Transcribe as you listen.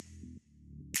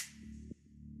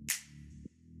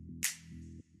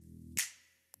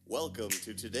Welcome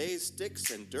to today's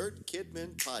Sticks and Dirt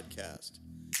Kidmin podcast,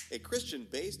 a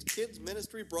Christian-based kids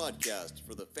ministry broadcast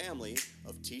for the family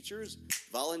of teachers,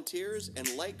 volunteers,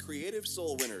 and light creative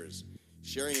soul winners,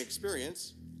 sharing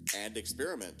experience and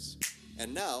experiments.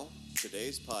 And now,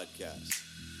 today's podcast.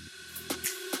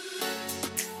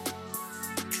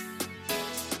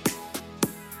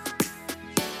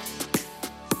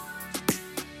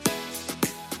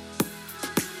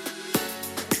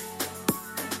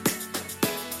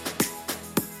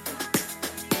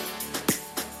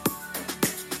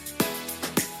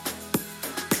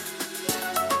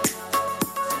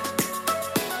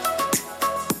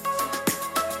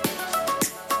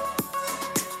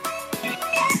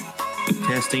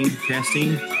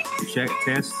 Testing, check,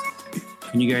 test.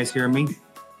 Can you guys hear me?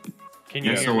 Can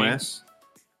you hear me? SOS?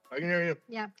 I can hear you.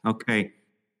 Yeah. Okay.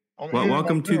 Well,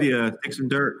 welcome to the Sticks and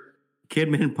Dirt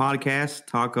Kidmin podcast.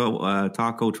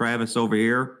 Taco Travis over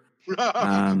here.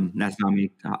 That's not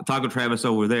me. Taco Travis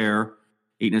over there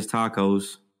eating his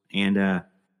tacos. And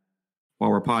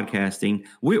while we're podcasting,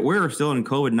 we're still in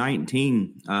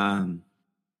COVID-19.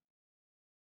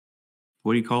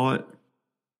 What do you call it?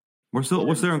 We're still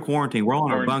in quarantine. We're all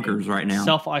in our bunkers right now.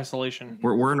 Self-isolation.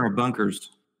 We're in our bunkers.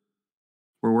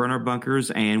 We're in our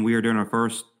bunkers, and we are doing our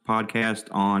first podcast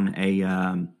on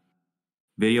a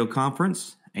video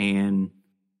conference, and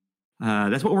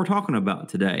that's what we're talking about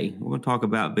today. We're going to talk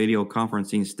about video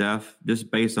conferencing stuff, just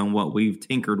based on what we've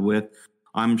tinkered with.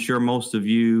 I'm sure most of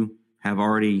you have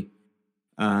already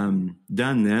done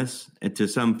this to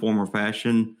some form or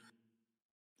fashion.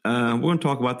 We're going to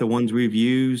talk about the ones we've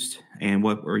used and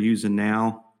what we're using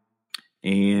now,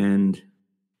 and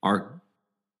our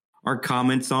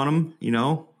comments on them.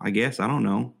 I don't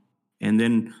know, and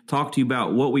then talk to you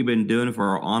about what we've been doing for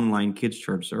our online kids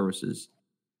church services.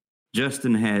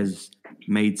 Justin has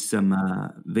made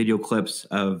some video clips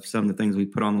of some of the things we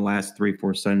put on the last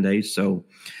 3-4 Sundays. So,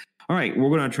 all right,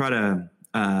 we're going to try to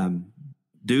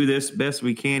do this best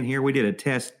we can here. We did a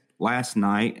test last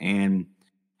night and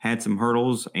had some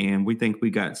hurdles, and we think we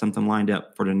got something lined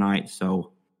up for tonight.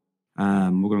 So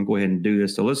we're going to go ahead and do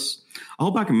this. So I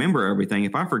hope I can remember everything.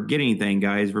 If I forget anything,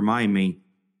 guys, remind me,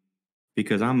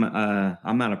 because I'm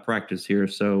out of practice here.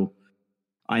 So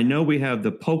I know we have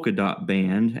the Polka Dot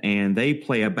Band, and they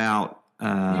play about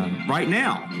right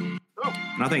now. And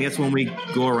I think that's when we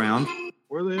go around.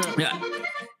 Where are they at?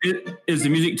 Yeah. Is the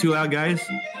music too loud, guys?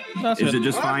 Is it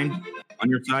just fine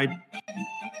on your side?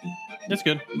 That's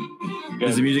good.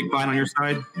 Is the music fine on your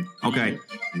side? Okay.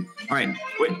 All right.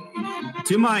 Wait.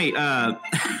 To my,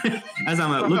 as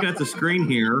I'm looking at the screen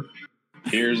here.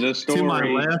 Here's a story. To my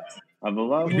left. Of a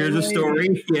lovely here's a lady.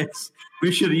 story. Yes.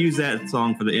 We should have used that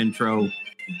song for the intro.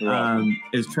 Right.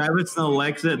 Is Travis and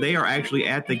Alexa, they are actually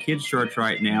at the kids' church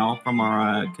right now from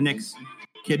our Connects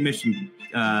Kid Mission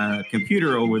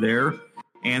computer over there.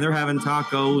 And they're having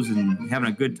tacos and having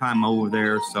a good time over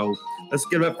there. So let's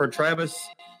give it up for Travis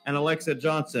and Alexa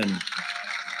Johnson.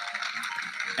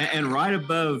 And right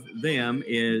above them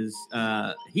is,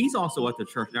 he's also at the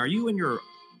church. Now, are you in your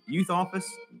youth office?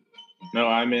 No,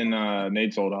 I'm in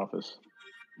Nate's old office.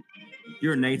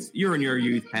 You're in your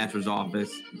youth pastor's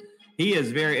office. He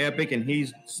is very epic, and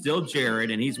he's still Jared,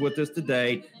 and he's with us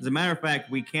today. As a matter of fact,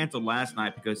 we canceled last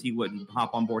night because he wouldn't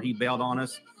hop on board. He bailed on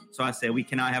us. So I said, we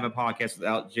cannot have a podcast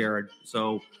without Jared.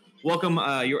 So welcome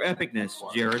your epicness,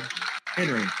 Jared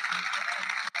Henry.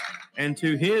 And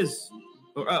to his,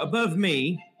 above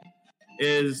me,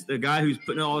 is the guy who's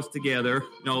putting all this together.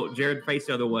 No, Jared, face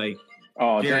the other way.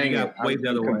 Oh, Jared, dang you it. got to wave the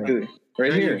other way.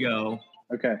 Right there here. You go.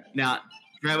 Okay. Now,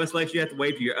 Travis, you have to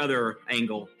wave to your other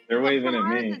angle. They're waving at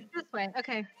me. It's this way.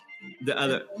 Okay. The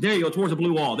other, there you go, towards the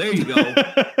blue wall. There you go.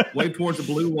 Wave towards the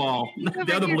blue wall.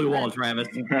 The other blue wall, Travis.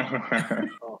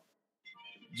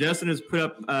 Justin has put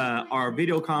up our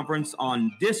video conference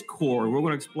on Discord. We're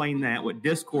going to explain what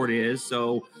Discord is.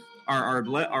 So our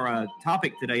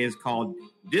topic today is called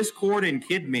Discord and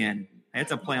Kidmin.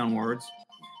 That's a play on words.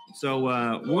 So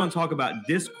we're going to talk about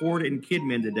Discord and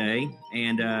Kidmin today,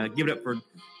 and give it up for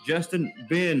Justin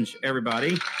Binge,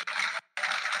 everybody.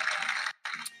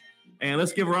 And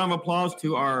let's give a round of applause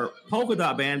to our Polka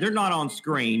Dot Band. They're not on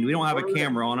screen. We don't have a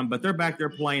camera on them, but they're back there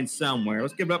playing somewhere.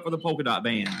 Let's give it up for the Polka Dot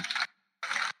Band.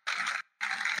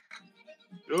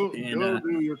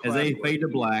 As they fade to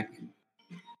black.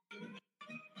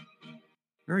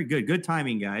 Very good. Good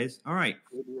timing, guys. All right.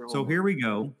 So here we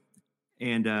go.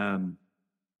 And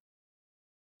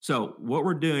so what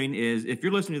we're doing is, if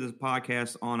you're listening to this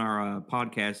podcast on our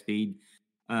podcast feed,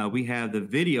 we have the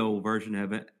video version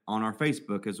of it on our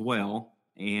Facebook as well.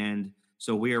 And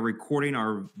so we are recording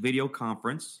our video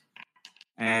conference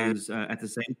as at the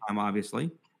same time,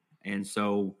 obviously. And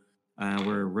so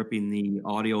we're ripping the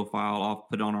audio file off,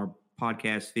 put it on our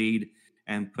podcast feed,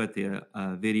 and put the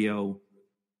video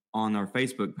on our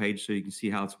Facebook page so you can see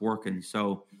how it's working.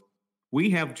 So we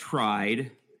have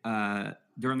tried,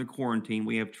 during the quarantine,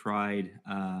 we have tried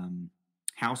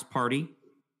House Party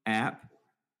app.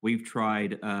 We've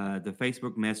tried the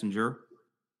Facebook Messenger.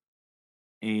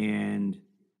 And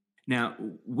now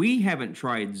we haven't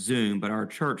tried Zoom, but our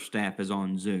church staff is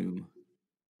on Zoom.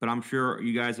 But I'm sure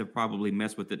you guys have probably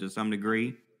messed with it to some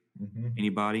degree. Mm-hmm.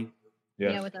 Anybody?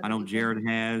 Yeah. I know Jared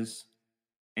has,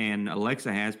 and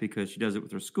Alexa has because she does it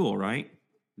with her school, right?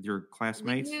 With your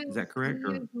classmates. Is that correct?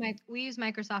 We use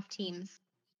Microsoft Teams.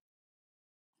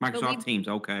 Microsoft Teams,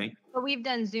 okay. But we've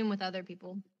done Zoom with other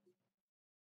people.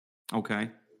 Okay.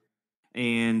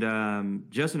 And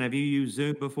Justin, have you used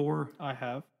Zoom before? I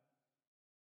have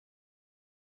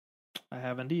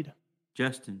indeed.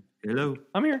 Justin, hello.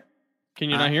 I'm here. Can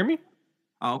you not hear me?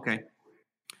 Oh, okay.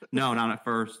 No, not at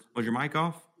first. Was your mic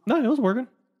off? No, it was working.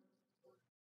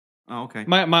 Oh, okay. It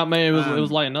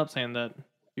was lighting up saying that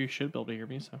you should be able to hear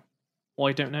me. So, well,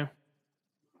 I don't know.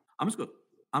 I'm just going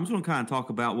to kind of talk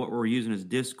about what we're using as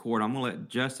Discord. I'm going to let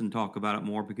Justin talk about it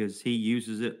more because he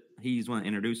uses it. He's the one to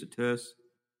introduce it to us.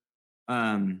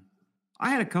 I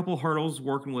had a couple hurdles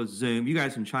working with Zoom. You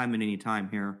guys can chime in anytime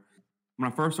here.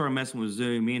 When I first started messing with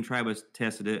Zoom, me and Travis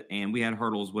tested it, and we had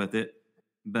hurdles with it.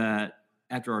 But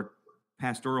after our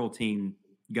pastoral team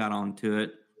got onto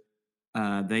it,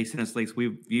 they sent us links.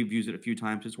 We've used it a few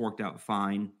times. It's worked out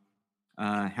fine.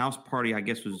 House Party, I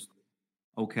guess, was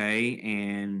okay.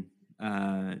 And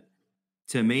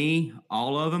to me,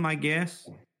 all of them, I guess,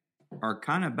 are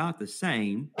kind of about the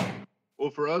same.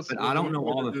 Well, for us, but I don't know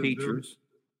all the features.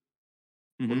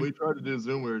 When we tried to do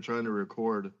Zoom, we were trying to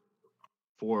record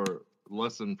for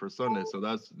lesson for Sunday, so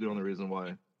that's the only reason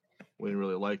why we didn't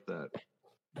really like that,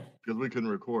 because we couldn't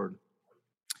record.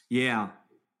 Yeah,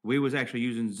 we was actually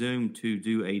using Zoom to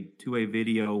do a two-way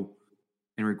video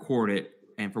and record it,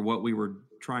 and for what we were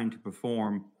trying to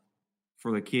perform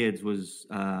for the kids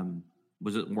wasn't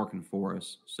working for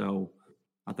us. So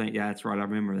I think that's right. I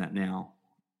remember that now.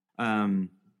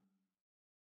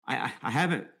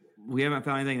 We haven't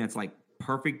found anything that's like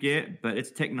perfect yet, but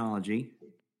it's technology.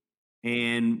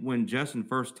 And when Justin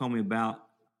first told me about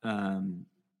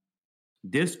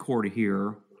Discord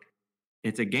here,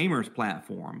 it's a gamer's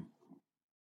platform,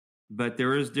 but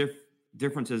there is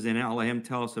differences in it. I'll let him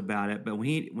tell us about it. But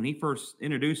when he first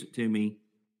introduced it to me,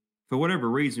 for whatever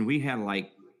reason, we had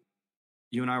like,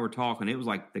 you and I were talking, it was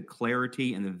like the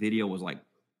clarity and the video was like,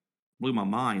 blew my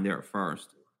mind there at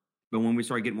first. But when we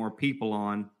started getting more people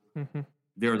on,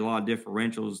 there was a lot of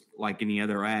differentials like any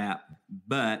other app.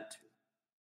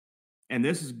 And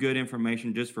this is good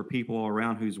information just for people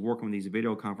around who's working with these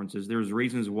video conferences. There's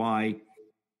reasons why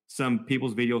some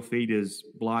people's video feed is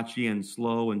blotchy and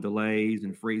slow and delays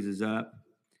and freezes up.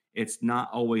 It's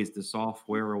not always the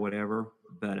software or whatever.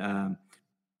 But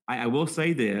I will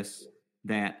say this,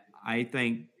 that I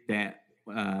think that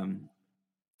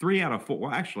 3 out of 4,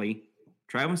 well, actually,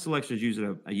 Travis Selection is using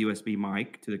a USB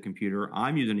mic to the computer.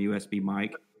 I'm using a USB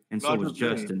mic, and so is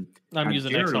Justin. I'm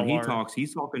using XLR.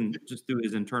 He's talking just through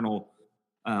his internal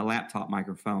laptop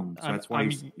microphone. So that's why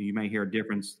you may hear a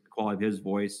difference in the quality of his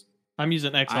voice. I'm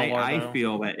using XLR. I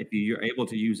feel that if you're able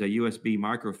to use a USB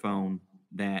microphone,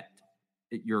 that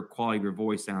your quality of your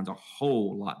voice sounds a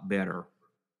whole lot better.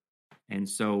 And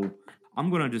so I'm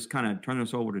going to just kind of turn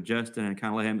this over to Justin and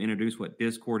kind of let him introduce what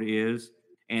Discord is.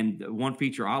 And one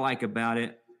feature I like about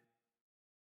it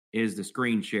is the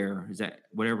screen share. Is that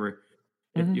whatever,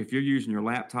 if you're using your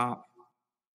laptop,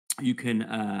 you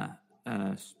can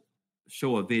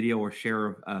show a video or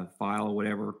share a file or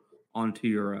whatever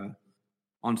onto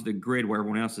the grid where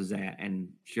everyone else is at and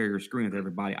share your screen with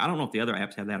everybody. I don't know if the other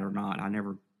apps have that or not. I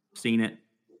never seen it,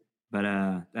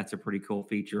 but that's a pretty cool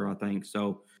feature, I think.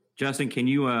 So, Justin, can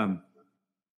you go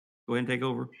ahead and take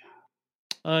over?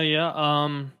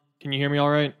 Yeah. Can you hear me all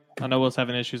right? I know I was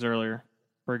having issues earlier.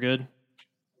 We're good?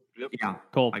 Yep. Yeah.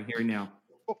 Cool. I can hear you now.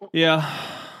 Yeah.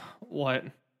 What?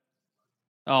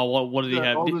 Oh, what did he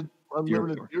have? Do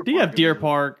you have Deer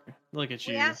Park? Look at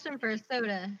you. We asked him for a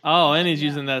soda. Oh, and he's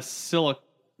using that silly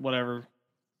cups.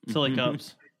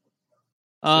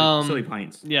 Silly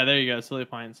pints. Yeah, there you go, silly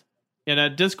pints. Yeah,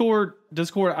 that Discord.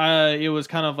 It was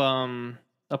kind of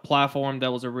a platform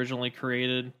that was originally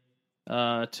created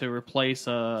to replace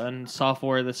a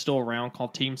software that's still around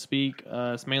called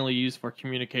TeamSpeak. It's mainly used for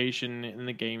communication in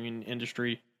the gaming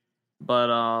industry,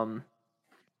 but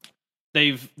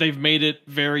they've made it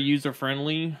very user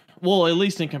friendly. Well, at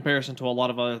least in comparison to a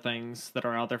lot of other things that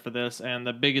are out there for this. And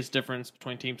the biggest difference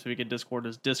between TeamSpeak and Discord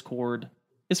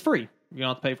is free. You don't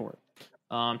have to pay for it.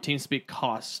 TeamSpeak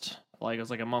cost it's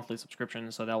like a monthly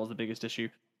subscription, so that was the biggest issue.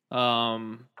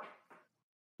 But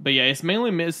yeah,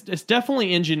 it's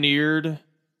definitely engineered,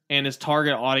 and its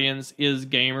target audience is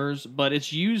gamers, but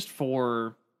it's used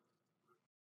for,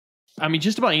 I mean,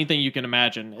 just about anything you can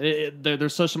imagine.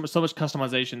 There's so much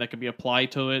customization that can be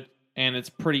applied to it, and it's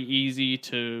pretty easy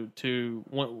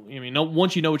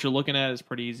once you know what you're looking at, it's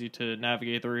pretty easy to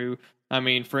navigate through. I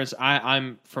mean, for instance,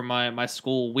 I'm for my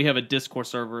school, we have a Discord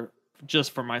server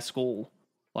just for my school,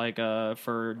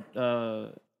 for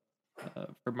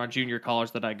my junior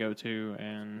college that I go to,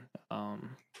 and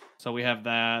so we have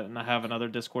that, and I have another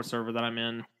Discord server that I'm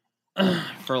in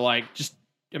for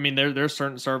there's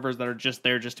certain servers that are just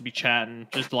there just to be chatting,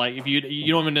 just like if you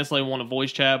don't even necessarily want to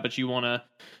voice chat, but you want to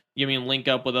link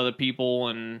up with other people.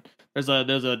 And there's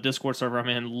a Discord server I'm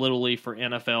in literally for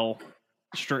NFL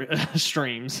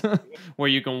streams where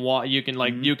you can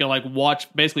watch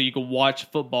basically you can watch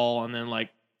football and then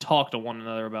talk to one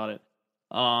another about it.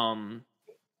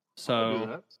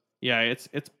 So yeah, it's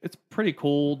pretty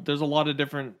cool. There's a lot of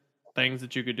different things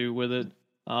that you could do with it.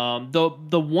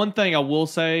 The one thing I will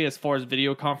say as far as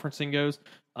video conferencing goes,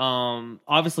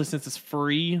 obviously since it's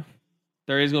free,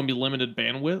 there is going to be limited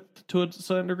bandwidth to a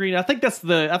certain degree. I think that's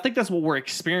what we're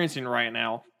experiencing right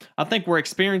now. I think we're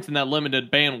experiencing that limited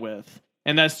bandwidth,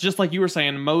 and that's just like you were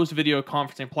saying. Most video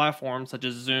conferencing platforms such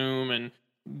as Zoom and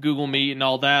Google Meet and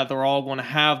all that, they're all going to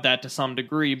have that to some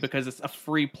degree because it's a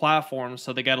free platform,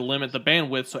 so they got to limit the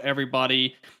bandwidth so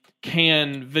everybody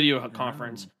can video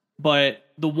conference. But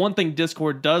the one thing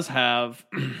Discord does have,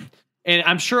 and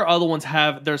I'm sure other ones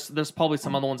have, there's probably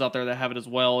some other ones out there that have it as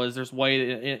well, is there's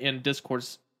way in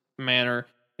Discord's manner,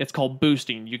 it's called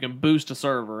boosting. You can boost a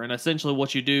server, and essentially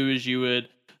what you do is you would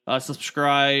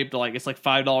subscribe to it's like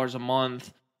 $5 a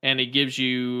month, and it gives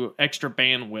you extra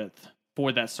bandwidth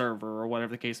for that server or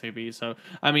whatever the case may be. So,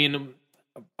 I mean,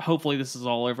 hopefully this is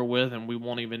all over with and we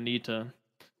won't even need to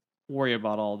worry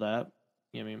about all that.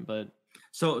 But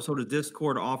so does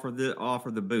Discord offer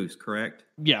the boost, correct?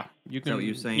 Yeah, you can. Is that what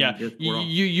you're saying? Yeah,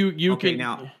 you okay, can.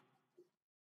 Now,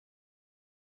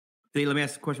 let me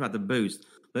ask a question about the boost.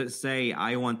 Let's say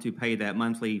I want to pay that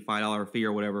monthly $5 fee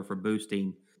or whatever for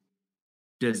boosting.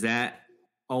 Does that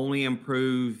only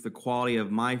improve the quality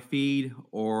of my feed,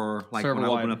 or when I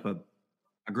open up a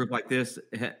group like this,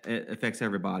 it affects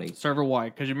everybody server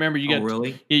wide? Because remember, you got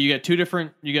really? Yeah, you got two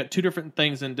different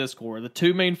things in Discord. The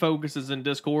two main focuses in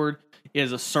Discord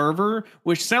is a server,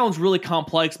 which sounds really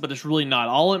complex, but it's really not.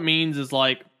 All it means is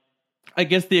I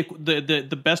guess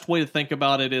the best way to think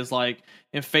about it is in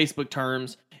Facebook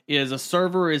terms, is a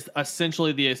server is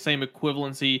essentially the same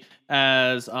equivalency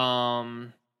as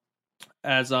a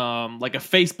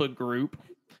Facebook group.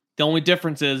 The only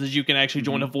difference is you can actually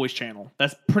join a voice channel.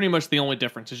 That's pretty much the only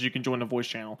difference, is you can join a voice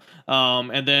channel.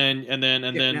 And then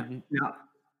now,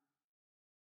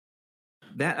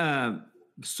 that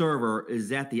server, is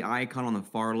that the icon on the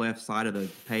far left side of the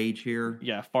page here?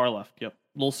 Yeah, far left. Yep,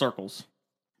 little circles.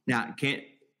 Now, can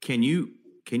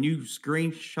you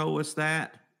screen show us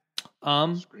that?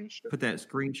 Put that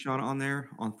screenshot on there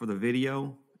for the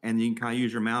video, and you can kind of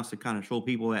use your mouse to kind of show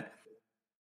people that.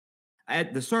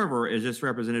 The server is just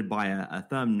represented by a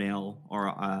thumbnail or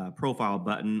a profile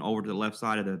button over to the left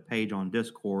side of the page on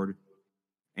Discord,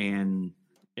 and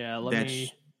yeah, let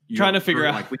me trying to figure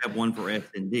out. We have one for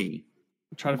S&D.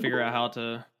 Trying to figure out how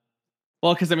to.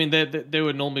 Well, because I mean, they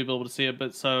would normally be able to see it,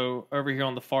 but so over here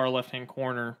on the far left hand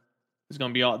corner is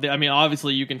going to be all. I mean,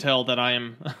 obviously you can tell that I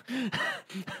am.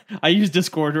 I use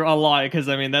Discord a lot because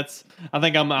I mean I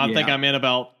think I'm in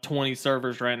about 20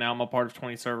 servers right now. I'm a part of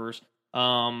 20 servers.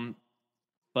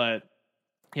 But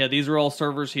yeah, these are all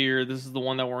servers here. This is the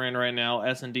one that we're in right now,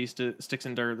 S&D Sticks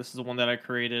and Dirt. This is the one that I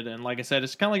created. And like I said,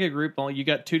 it's kind of like a group. You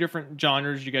got two different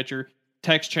genres. You got your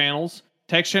text channels.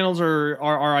 Text channels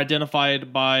are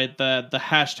identified by the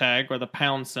hashtag or the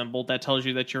pound symbol that tells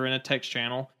you that you're in a text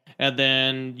channel. And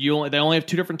then they only have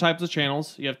two different types of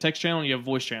channels. You have text channel and you have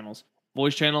voice channels.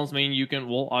 Voice channels mean you can,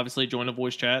 obviously join a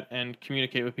voice chat and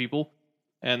communicate with people.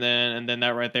 And then that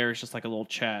right there is just like a little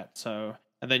chat. So...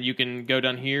 And then you can go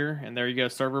down here, and there you go,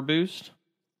 server boost.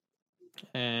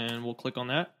 And we'll click on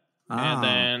that. And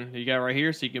then you got right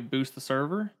here, so you can boost the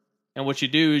server. And what you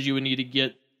do is you would need to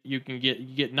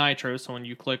get Nitro. So when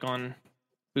you click on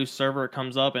boost server, it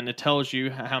comes up and it tells you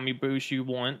how many boosts you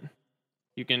want.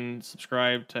 You can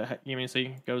subscribe to,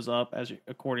 it goes up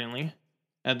accordingly.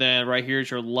 And then right here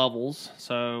is your levels.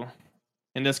 So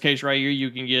in this case right here, you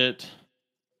can get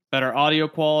better audio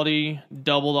quality,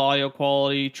 double the audio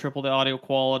quality, triple the audio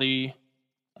quality,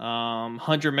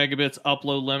 100 megabits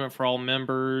upload limit for all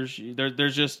members.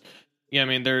 There's just Yeah, I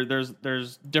mean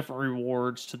there's different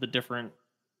rewards to the different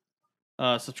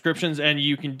subscriptions, and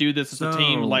you can do this as a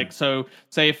team. Like, so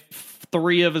say if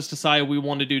 3 of us decide we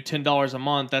want to do $10 a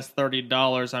month, that's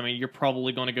 $30. I mean, you're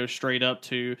probably going to go straight up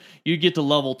to, you get to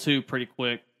level 2 pretty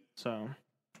quick. So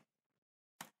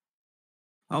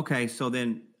okay, so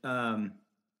then the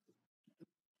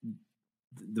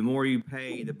more you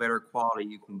pay, the better quality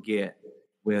you can get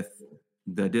with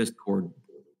the Discord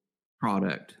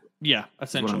product. yeah,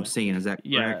 essentially. What I'm seeing, is that correct?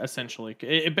 Yeah, essentially.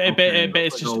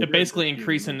 It's basically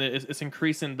increasing it's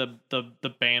increasing the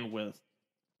bandwidth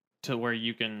to where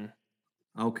you can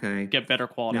get better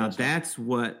quality. Now that's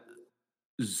what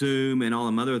Zoom and all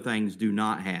them other things do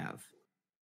not have,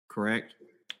 correct?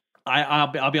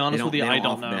 I'll be honest with you, I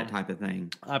don't know that type of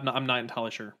thing. I'm not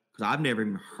entirely sure because I've never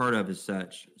even heard of as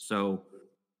such. So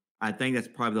I think that's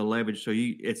probably the leverage. So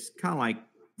it's kind of like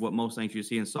what most things you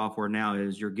see in software now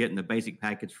is you're getting the basic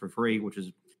package for free, which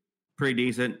is pretty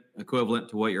decent, equivalent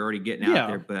to what you're already getting out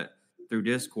there. But through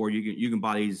Discord, you can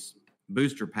buy these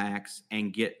booster packs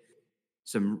and get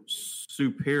some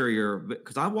superior.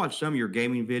 Because I've watched some of your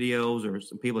gaming videos or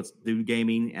some people that do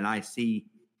gaming, and I see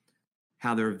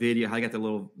how they got their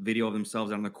little video of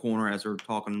themselves out in the corner as they're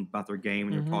talking about their game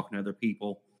and they're talking to other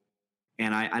people.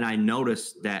 And I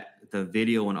noticed that the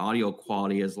video and audio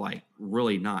quality is like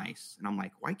really nice. And I'm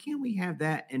like, why can't we have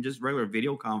that in just regular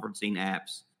video conferencing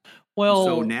apps? Well,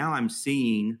 so now I'm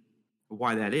seeing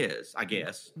why that is, I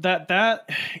guess. That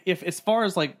if as far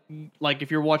as like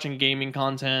if you're watching gaming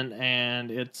content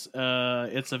and it's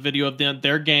a video of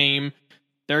their game,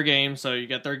 so you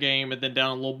got their game, and then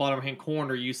down in the little bottom hand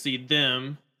corner you see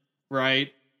them,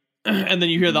 right? And then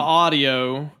you hear the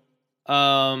audio.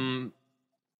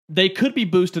 They could be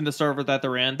boosting the server that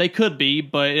they're in. They could be,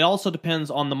 but it also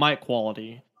depends on the mic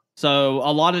quality. So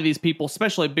a lot of these people,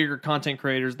 especially bigger content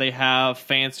creators, they have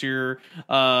fancier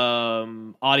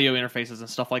audio interfaces and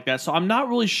stuff like that. So I'm not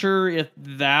really sure if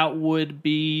that would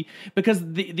be, because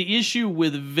the issue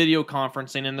with video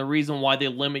conferencing and the reason why they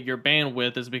limit your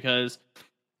bandwidth is because,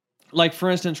 like for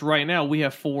instance, right now we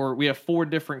have four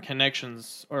different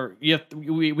connections, or we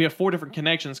have 4 different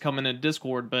connections coming in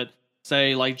Discord, but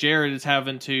say like Jared is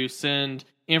having to send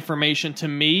information to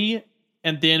me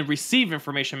and then receive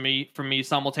information from me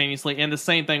simultaneously, and the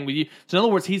same thing with you. So in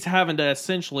other words, he's having to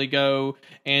essentially go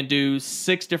and do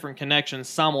 6 different connections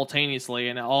simultaneously,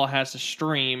 and it all has to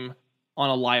stream on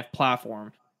a live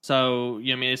platform. So,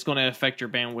 I mean, it's going to affect your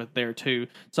bandwidth there too.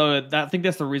 So I think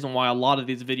that's the reason why a lot of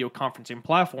these video conferencing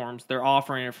platforms, they're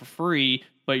offering it for free,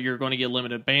 but you're going to get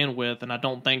limited bandwidth. And I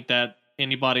don't think that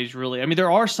anybody's really, I mean,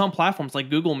 there are some platforms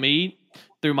like Google Meet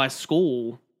through my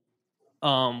school.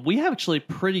 We have actually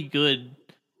pretty good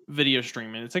video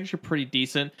streaming. It's actually pretty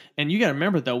decent. And you got to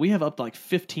remember though, we have up to like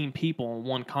 15 people in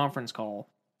one conference call,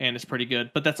 and it's pretty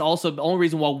good. But that's also the only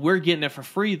reason why we're getting it for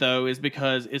free though, is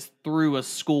because it's through a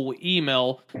school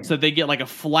email. So they get like a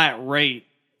flat rate.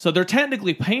 So they're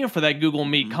technically paying for that Google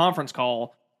Meet conference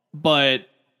call, but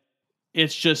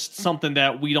it's just something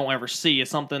that we don't ever see. It's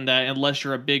something that unless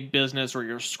you're a big business or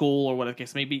your school or whatever the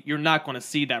case may be, you're not going to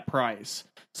see that price.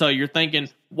 So you're thinking,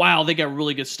 wow, they got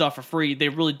really good stuff for free. They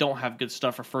really don't have good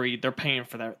stuff for free. They're paying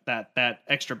for that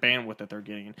extra bandwidth that they're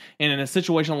getting. And in a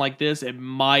situation like this, it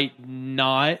might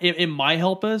not. It might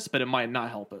help us, but it might not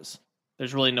help us.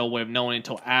 There's really no way of knowing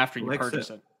until after you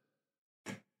purchase it.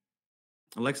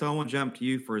 Alexa, I want to jump to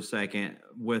you for a second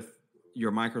with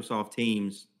your Microsoft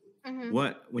Teams. Mm-hmm.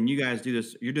 When you guys do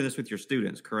this, you're doing this with your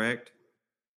students, correct?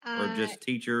 Or just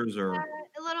teachers, or a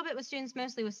little bit with students,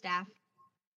 mostly with staff,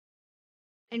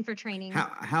 and for training.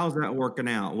 How's that working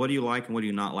out? What do you like and what do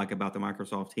you not like about the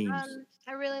Microsoft Teams?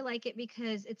 I really like it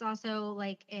because it's also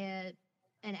like an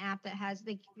app that has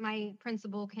my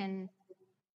principal can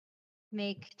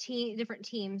make different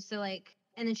teams. So like,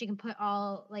 and then she can put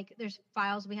all there's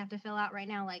files we have to fill out right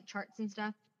now, like charts and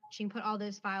stuff. She can put all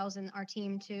those files in our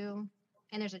team too.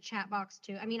 And there's a chat box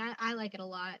too. I mean, I like it a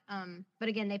lot. But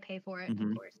again, they pay for it, of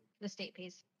course. The state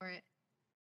pays for it.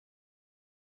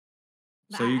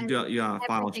 But so you got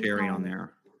file sharing on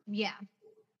there. Yeah.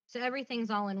 So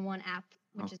everything's all in one app,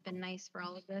 which has been nice for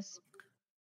all of this.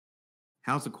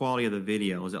 How's the quality of the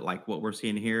video? Is it like what we're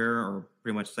seeing here, or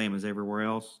pretty much the same as everywhere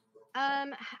else?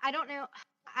 I don't know.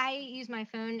 I use my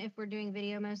phone if we're doing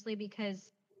video mostly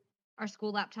because our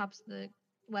school laptops, the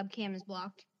webcam is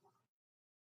blocked.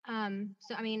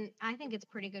 So I mean, I think it's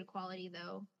pretty good quality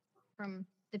though from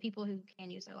the people who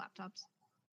can use their laptops.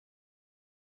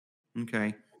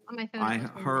 Okay. On my phone. I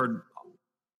heard.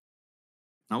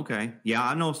 Okay. Yeah,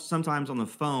 I know sometimes on the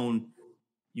phone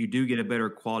you do get a better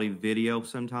quality video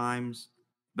sometimes,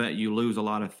 but you lose a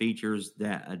lot of features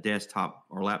that a desktop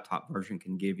or laptop version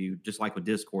can give you. Just like with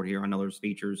Discord here, I know there's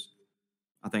features.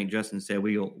 I think Justin said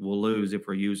we'll lose if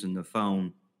we're using the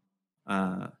phone,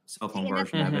 cell phone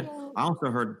version of it. I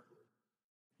also heard.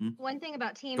 One thing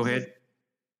about Teams. Go ahead.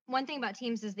 One thing about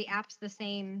Teams is the app's the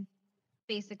same,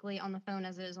 basically, on the phone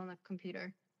as it is on the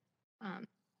computer.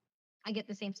 I get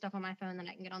the same stuff on my phone that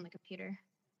I can get on the computer.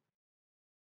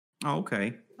 Oh,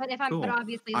 okay. But if I'm, cool. but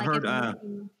obviously, like heard, if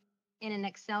I'm in an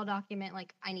Excel document,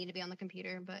 like I need to be on the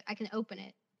computer, but I can open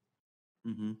it.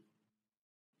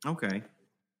 Okay.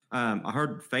 I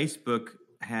heard Facebook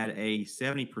had a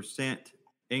 70%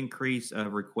 increase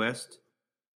of requests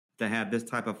to have this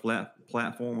type of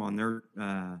platform on their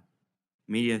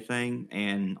media thing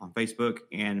and on Facebook,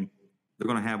 and they're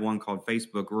going to have one called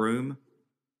Facebook Room,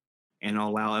 and it'll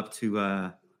allow up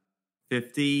to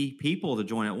 50 people to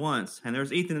join at once. And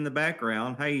there's Ethan in the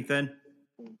background. Hey, Ethan.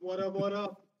 What up? What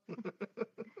up?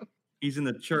 He's in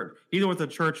the church. He's with the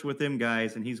church with them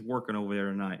guys, and he's working over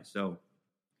there tonight. So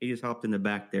he just hopped in the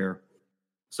back there.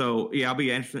 So yeah, I'll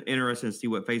be interested to see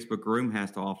what Facebook Room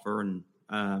has to offer and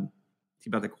see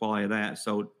about the quality of that.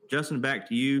 So Justin, back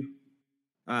to you.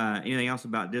 Anything else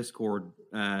about Discord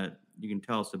you can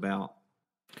tell us about?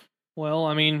 Well,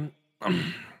 I mean,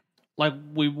 like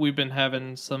we've been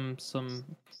having some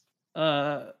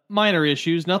minor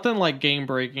issues, nothing like game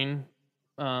breaking,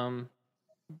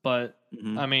 but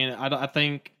I mean, I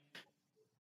think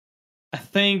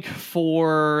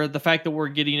for the fact that we're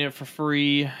getting it for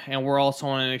free and we're also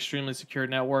on an extremely secure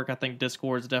network, I think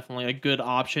Discord is definitely a good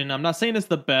option. I'm not saying it's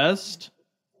the best,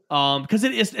 because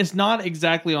it's not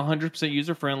exactly 100%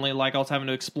 user friendly. Like I was having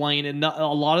to explain, and a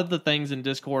lot of the things in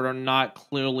Discord are not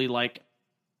clearly like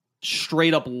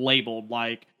straight up labeled.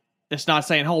 Like it's not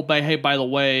saying, "Oh, hey, by the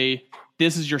way,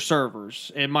 this is your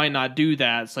servers." It might not do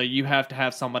that, so you have to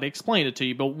have somebody explain it to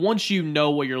you. But once you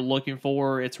know what you're looking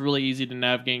for, it's really easy to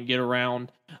navigate and get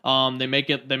around. They make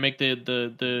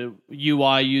the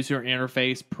UI user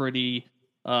interface pretty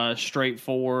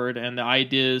straightforward, and the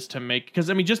idea is to make, because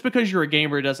I mean, just because you're a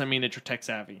gamer doesn't mean that you're tech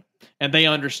savvy, and they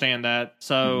understand that.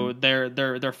 So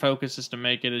their focus is to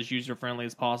make it as user friendly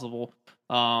as possible.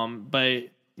 But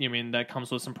I mean, that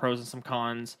comes with some pros and some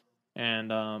cons,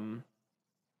 and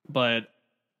but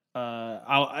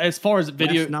as far as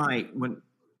video,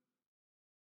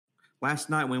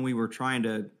 last night when we were trying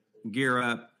to gear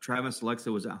up, Travis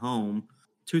Alexa was at home.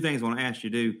 Two things I want to ask you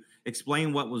to do: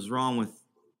 explain what was wrong with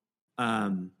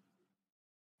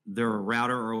their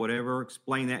router or whatever.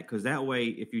 Explain that, because that way,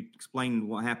 if you explain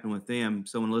what happened with them,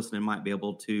 someone listening might be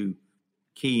able to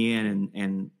key in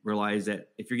and realize that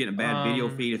if you're getting a bad video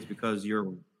feed, it's because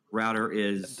your router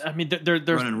is, I mean, there's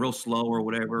running real slow or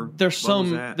whatever. There's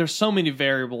so many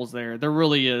variables there. There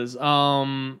really is.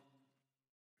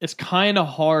 It's kind of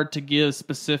hard to give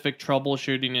specific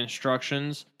troubleshooting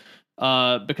instructions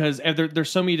because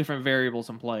there's so many different variables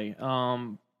in play.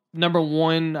 Number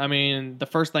one, I mean, the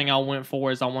first thing I went for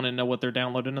is I want to know what their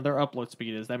download and their upload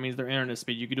speed is. That means their internet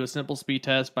speed. You can do a simple speed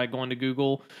test by going to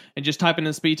Google and just typing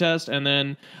in speed test, and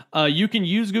then you can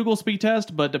use Google speed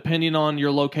test, but depending on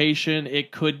your location,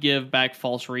 it could give back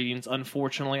false readings,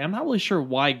 unfortunately. I'm not really sure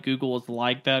why Google is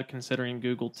like that, considering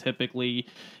Google typically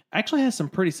actually has some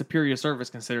pretty superior service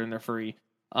considering they're free.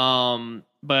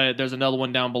 But there's another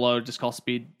one down below just called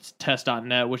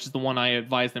speedtest.net, which is the one I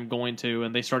advised them going to,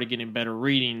 and they started getting better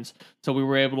readings. So we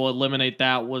were able to eliminate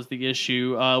that was the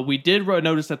issue. We did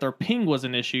notice that their ping was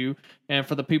an issue, and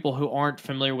for the people who aren't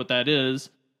familiar with that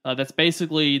is, that's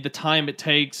basically the time it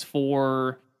takes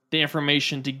for the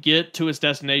information to get to its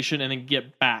destination and then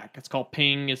get back. It's called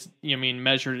ping. It's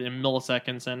measured in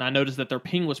milliseconds, and I noticed that their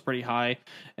ping was pretty high,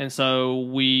 and so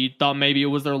we thought maybe it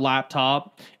was their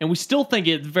laptop, and we still think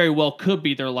it very well could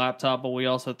be their laptop, but we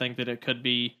also think that it could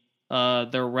be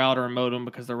their router and modem,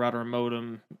 because their router and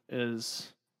modem is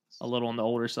a little on the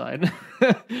older side.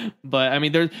 But I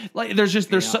mean,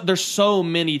 there's so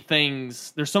many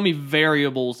things, there's so many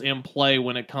variables in play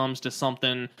when it comes to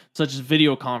something such as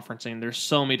video conferencing. There's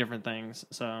so many different things.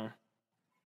 So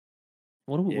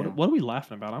what are we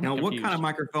laughing about? I'm confused. What kind of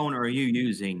microphone are you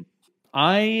using?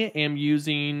 I am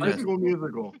using High School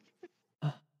Musical.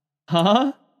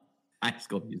 Huh? High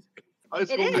School Musical. High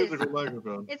School Musical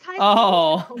microphone. It's High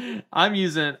School Musical. I'm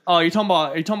using. Oh, are you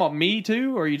talking about me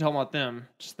too, or are you talking about them?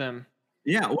 Just them.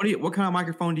 Yeah. What kind of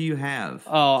microphone do you have?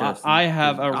 Oh, Justin? I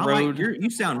have a Rode. You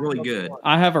sound really good.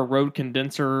 I have a Rode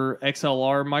Condenser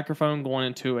XLR microphone going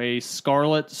into a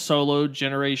Scarlett Solo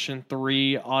Generation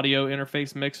 3 audio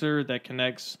interface mixer that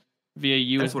connects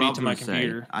via That's what I USB was to my gonna say.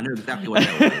 computer. I knew exactly what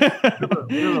that was.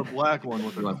 You're the black one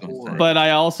with the What I was gonna cord. say. But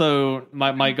I also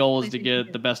my goal is to PlayStation get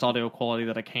 2. the best audio quality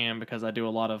that I can because I do a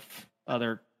lot of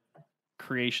other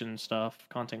creation stuff,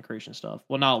 content creation stuff.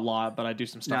 Well, not a lot, but I do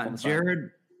some stuff Now, on the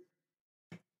side.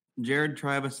 Jared,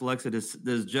 Travis, Alexa,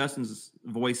 does Justin's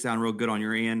voice sound real good on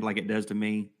your end, like it does to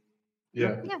me?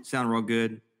 Yeah. Sound real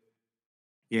good.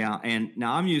 Yeah, and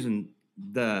now I'm using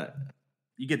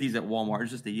you get these at Walmart.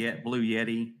 It's just the Blue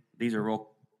Yeti. These are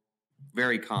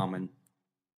very common.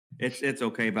 It's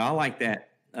okay, but I like that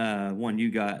one you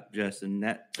got, Justin.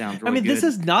 That sounds really good. This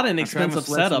is not an Now, expensive Travis,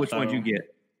 Alexa, setup. which one did you get?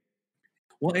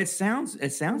 Well, it sounds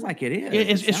like it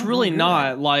is. It's sounds really good.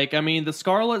 not. The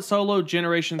Scarlett Solo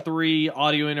Generation 3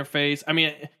 audio interface.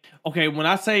 Okay, when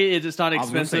I say it's not I was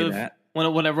gonna say expensive, that.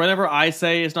 whenever I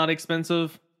say it's not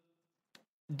expensive,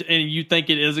 and you think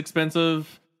it is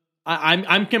expensive,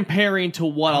 I'm comparing to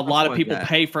what a How lot much of was people that?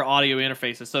 pay for audio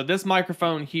interfaces. So this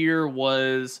microphone here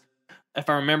was, if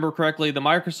I remember correctly, the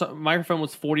microphone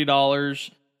was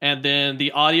 $40, and then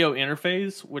the audio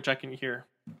interface, which I can hear.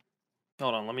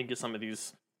 Hold on, let me get some of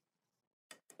these.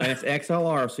 And it's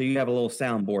XLR, so you have a little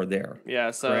soundboard there.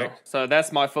 Yeah, so Correct. so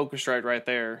that's my Focusrite right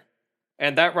there,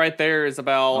 and that right there is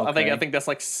about I Okay. think that's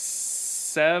like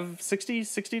 $60,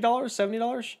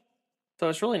 $70. So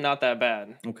it's really not that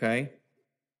bad. Okay.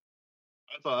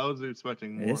 I was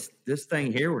expecting more. This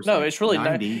thing here was No, like it's really not.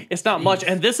 90. It's not much, Jeez.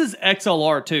 and this is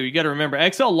XLR too. You got to remember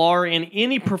XLR in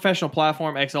any professional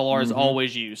platform. XLR is Mhm.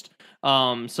 always used.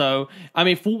 So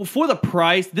for the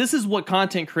price, this is what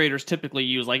content creators typically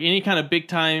use. Like any kind of big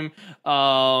time,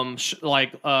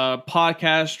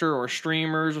 podcaster or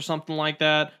streamers or something like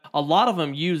that. A lot of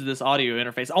them use this audio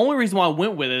interface. The only reason why I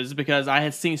went with it is because I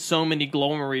had seen so many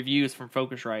glowing reviews from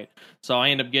Focusrite, so I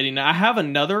ended up getting. I have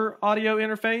another audio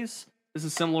interface. This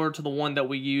is similar to the one that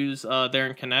we use there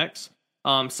in Connects.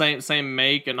 Same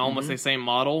make and almost the same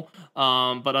model.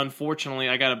 But unfortunately,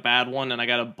 I got a bad one and I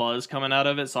got a buzz coming out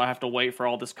of it, so I have to wait for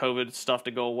all this COVID stuff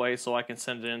to go away so I can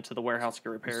send it into the warehouse to get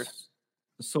repaired.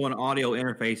 So an audio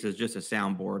interface is just a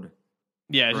soundboard.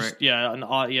 Yeah, correct?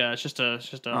 it's just a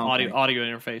Oh, okay. audio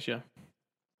interface. Yeah.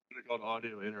 It's called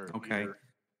audio inner. Okay.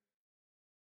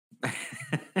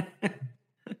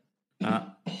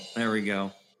 There we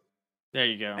go. There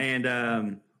you go.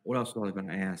 And what else was I going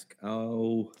to ask?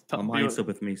 Oh, my mind slipped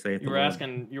with me. Say it.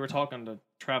 You were talking to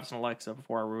Travis and Alexa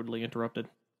before I rudely interrupted.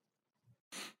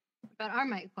 About our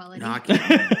mic quality. No, I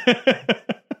can't.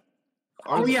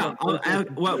 Oh Ours is yeah.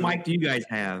 from- What mic do you guys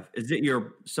have? Is it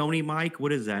your Sony mic?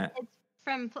 What is that? It's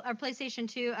from our PlayStation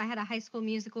 2. I had a High School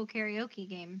Musical karaoke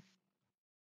game.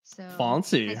 So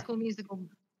Fancy. High School Musical.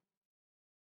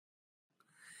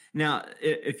 Now,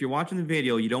 if you're watching the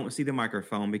video, you don't see the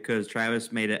microphone because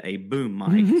Travis made it a boom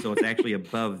mic, so it's actually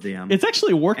above them. It's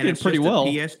actually and working it's pretty just a well.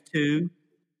 PS2.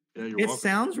 Yeah, you're It welcome.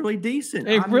 sounds really decent.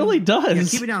 It really does. Yeah,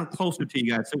 keep it down closer to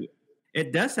you guys. So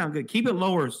it does sound good. Keep it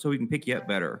lower so we can pick you up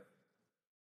better.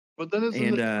 But then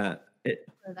isn't And it,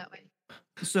 Go that way.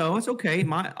 so it's okay.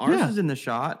 Ours Yeah. is in the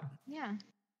shot. Yeah.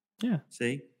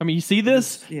 See, I mean, you see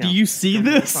this? Yeah. Do you see From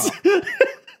the this?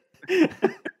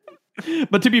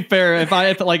 But to be fair, if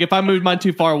I moved mine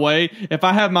too far away, if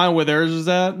I have mine where theirs is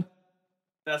at,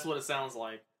 that's what it sounds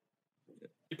like.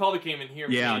 You probably can't even hear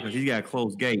me. yeah, because he's got a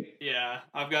closed gate. Yeah,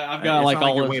 I've got It's like not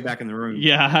all you're this. way back in the room.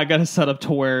 Yeah, I got it set up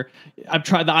to where I've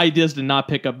tried. The idea is to not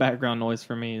pick up background noise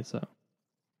for me. So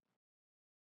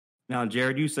Now,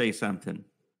 Jared, you say something.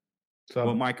 So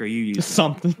What mic are you using?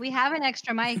 something. We have an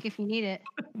extra mic if you need it.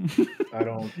 I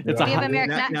don't. It's a We have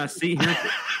American. Now, see, here's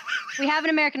We have an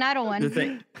American Idol one. the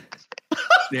thing.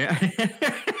 Yeah,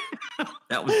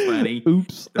 that was funny.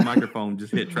 Oops. The microphone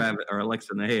just hit Travis or Alexa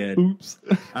in the head. Oops.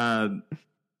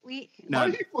 We Now, Why are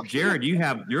you looking Jared,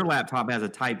 your laptop has a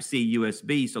Type C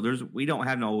USB, so we don't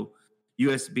have no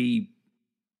USB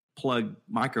plug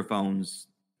microphones.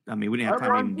 I mean, we didn't have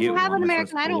time to even We get have one. an much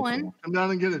less American Idol pay for one. Come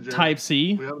down and get it, Jared. Type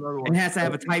C. We have another It one. has to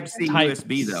have a Type C Type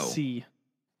USB though. C.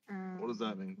 What does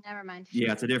that mean? Never mind.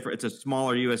 Yeah, it's a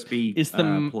smaller USB It's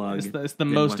the plug. it's the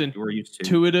than most what we're used to.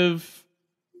 intuitive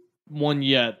one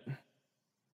yet.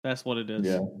 That's what it is.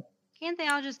 Yeah. Can't they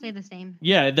all just stay the same?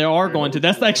 Yeah, they are going to.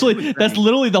 That's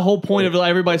literally the whole point of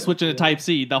everybody switching to Type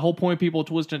C. The whole point of people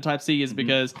switching to Type C is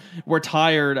because we're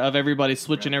tired of everybody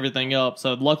switching everything up.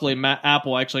 So luckily,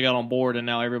 Apple actually got on board, and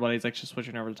now everybody's actually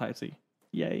switching over to Type C.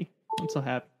 Yay! I'm so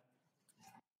happy.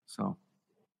 So,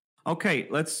 okay,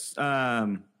 let's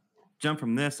jump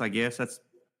from this. I guess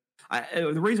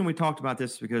the reason we talked about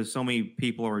this is because so many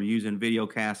people are using video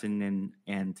casting,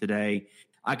 and today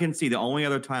I can see the only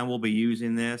other time we'll be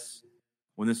using this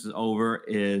when this is over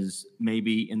is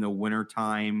maybe in the winter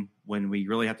time when we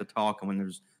really have to talk and when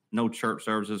there's no church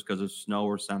services because of snow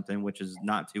or something, which is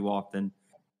not too often.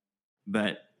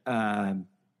 But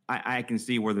I can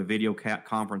see where the video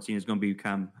conferencing is going to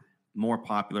become more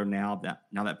popular now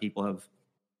that people have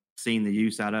seen the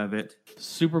use out of it.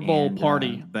 Super Bowl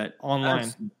party, but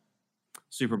online.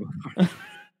 Super Bowl party.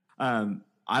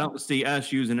 I don't see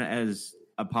us using it as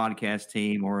a podcast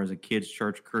team or as a kids'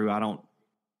 church crew. I don't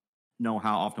know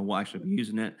how often we'll actually be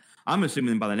using it. I'm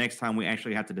assuming by the next time we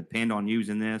actually have to depend on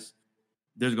using this,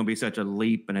 there's going to be such a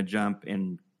leap and a jump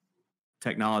in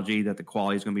technology that the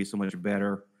quality is going to be so much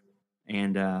better.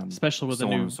 And especially with so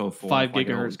the new so 5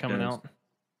 gigahertz coming out.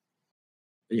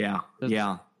 Yeah.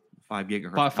 5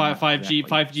 gigahertz. 5G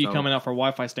exactly. coming out for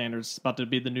Wi-Fi standards. It's about to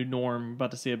be the new norm.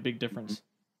 About to see a big difference.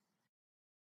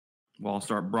 Well, I'll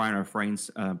start buying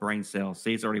our brain cells.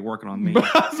 See, it's already working on me.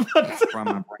 Fry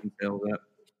my brain cells up.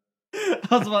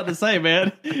 I was about to say,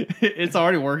 man, it's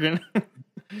already working.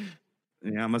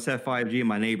 Yeah, I must have 5G, and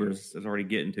my neighbors is already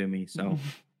getting to me. So,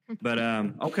 but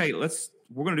okay,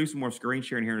 we're going to do some more screen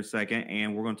sharing here in a second,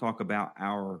 and we're going to talk about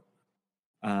our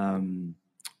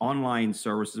online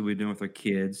services we're doing with our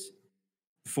kids.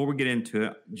 Before we get into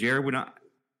it, Jared, we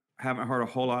haven't heard a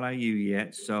whole lot of you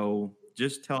yet, so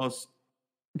just tell us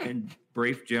in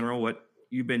brief general what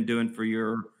you've been doing for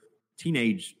your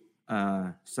teenage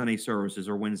Sunday services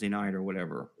or Wednesday night or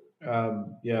whatever.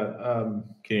 Can you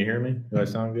hear me? Do I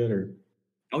sound good or?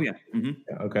 Oh yeah. Mm-hmm.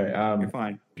 Yeah, okay. You're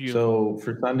fine. So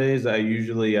for Sundays, I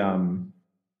usually try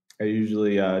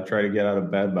to get out of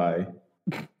bed by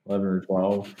 11 or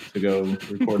 12 to go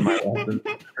record my lesson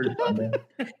for Sunday.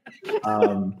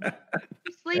 And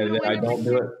I don't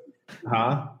do it.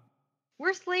 Huh?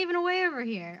 We're slaving away over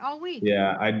here all week.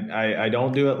 Yeah, I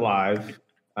don't do it live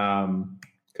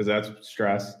because that's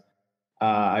stress.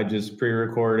 I just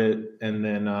pre-record it and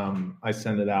then I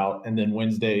send it out. And then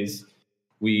Wednesdays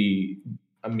we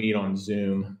meet on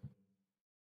Zoom,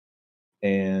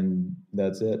 and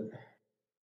that's it.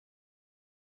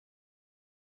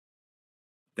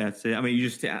 That's it. I mean, you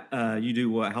just you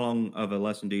do what? How long of a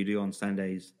lesson do you do on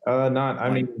Sundays? 2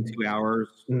 hours.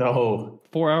 No,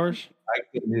 4 hours. I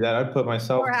couldn't do that. I'd put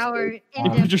myself 4 hour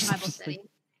in-depth Bible study.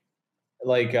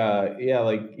 Like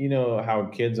you know how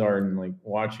kids are and like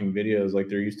watching videos, like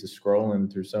they're used to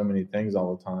scrolling through so many things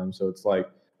all the time. So it's like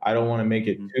I don't want to make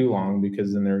it too long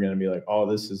because then they're going to be like, oh,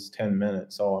 this is 10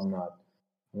 minutes. So I'm not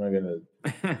going to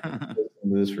listen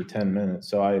to this for 10 minutes.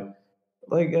 So I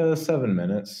like 7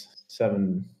 minutes,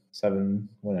 seven,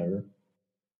 whatever.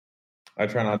 I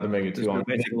try not to make it too long.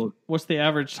 What's the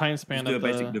average time span of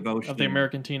the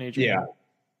American teenager? Yeah.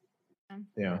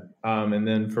 And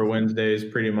then for Wednesdays,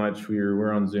 pretty much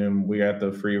we're on Zoom. We got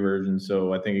the free version,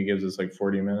 so I think it gives us like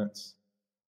 40 minutes.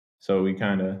 So we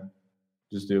kind of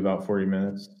just do about 40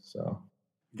 minutes. So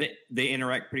they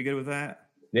interact pretty good with that.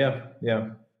 Yeah.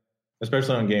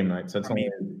 Especially on game nights. That's the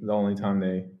only time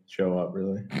they show up,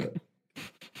 really.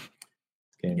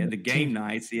 The game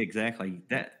nights. Yeah, exactly.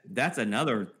 That's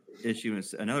another issue.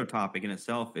 It's another topic in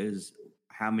itself is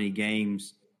how many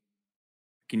games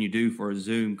can you do for a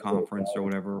Zoom conference or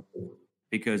whatever,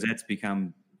 because that's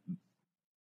become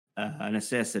a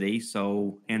necessity.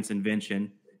 So hence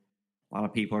invention. A lot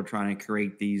of people are trying to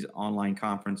create these online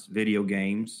conference video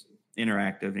games,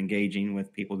 interactive, engaging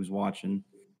with people who's watching.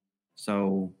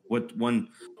 So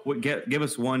give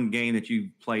us one game that you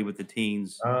played with the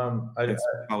teens. That's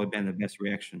probably been the best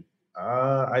reaction.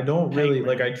 I don't really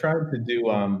like. I tried to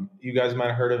do. You guys might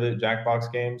have heard of it,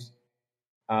 Jackbox games.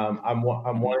 I'm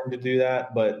wanting to do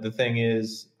that, but the thing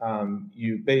is,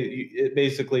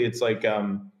 basically it's like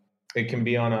it can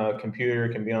be on a computer,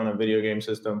 it can be on a video game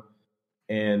system,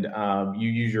 and you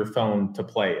use your phone to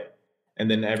play it, and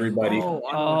then everybody.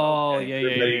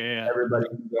 Yeah. Everybody.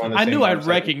 I knew I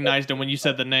recognized him when you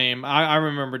said the name. I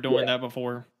remember doing that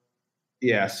before.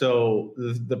 Yeah. So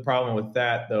the problem with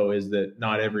that though is that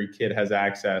not every kid has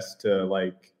access to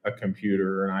like a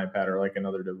computer or an iPad or like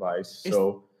another device.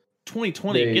 So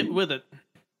 2020, get with it.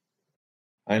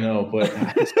 I know, but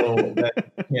so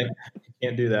that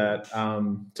can't do that.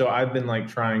 So I've been like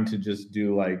trying to just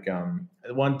do like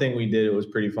one thing we did. It was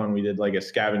pretty fun. We did like a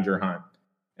scavenger hunt,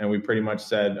 and we pretty much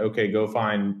said, okay, go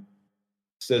find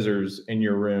scissors in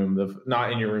your room,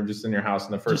 not in your room, just in your house,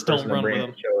 and the first person to bring it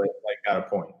and show it like got a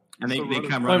point. And they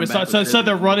come running. So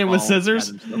they're running with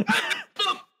scissors.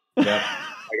 Yeah.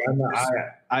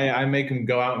 I make them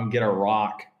go out and get a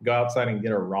rock. Go outside and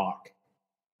get a rock.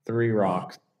 3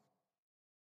 rocks.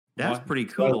 That's pretty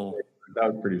cool.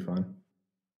 That was pretty fun.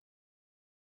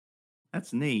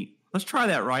 That's neat. Let's try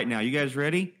that right now. You guys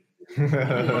ready? All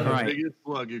right. Biggest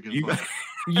slug you can find.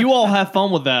 You all have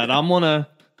fun with that. I'm gonna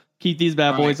Keep these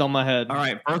bad All boys right. on my head. All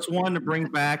right, first one to bring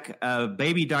back a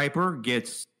baby diaper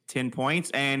gets 10 points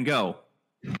and go.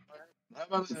 How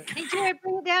about that? Hey, Jared,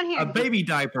 bring it down here. A baby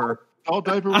diaper. Adult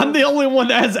diaper. I'm the only one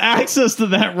that has access to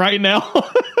that right now.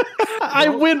 I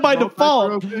win by Adult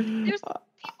default. diaper, okay? There's people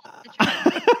at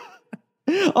the church.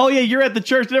 Oh yeah, you're at the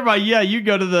church. Never mind. Yeah, you can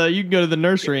go to the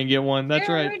nursery and get one. That's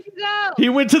Jared, right. Where'd you go? He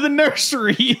went to the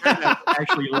nursery.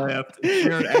 Actually left.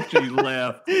 Jared actually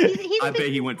left. He's I been- bet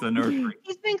he went to the nursery.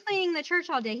 He's been cleaning the church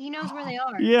all day. He knows where they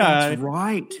are. Yeah. That's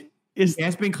right. Is He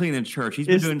has been cleaning the church. He's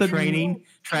been It's doing the- training.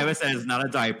 Travis, that is not a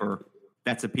diaper.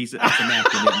 That's a piece of that's a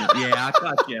napkin, isn't it? Yeah, I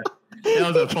caught you.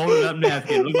 That was a folded up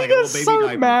napkin. It looked he like a little gets baby so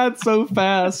diaper. mad so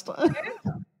fast.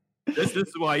 This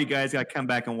is why you guys got to come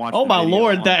back and watch. Oh the my video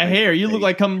lord, on that hair! You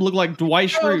Facebook. look like Dwight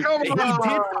Schrute. Oh, He come did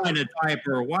on. find a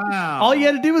diaper. Wow. All you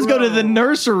had to do was go to the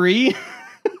nursery.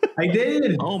 I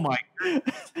did. Oh my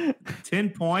goodness. 10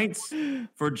 points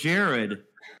for Jared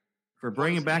for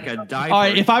bringing back a diaper. All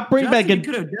right, if I bring Justin, back you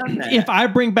could have done that. if I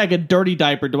bring back a dirty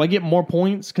diaper, do I get more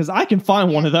points? Because I can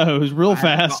find one of those real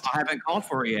fast. I haven't called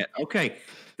for it yet. Okay.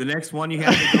 The next one you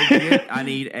have to go get. I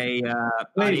need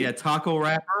a taco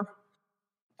wrapper.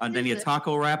 I need a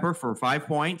taco wrapper for 5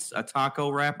 points. A taco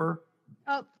wrapper.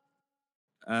 Oh,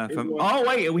 Oh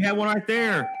wait, we have one right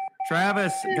there.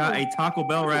 Travis got a Taco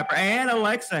Bell wrapper, and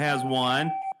Alexa has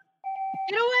one.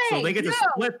 get away. So they get to No.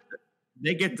 split.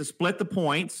 They get to split the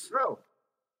points. Bro.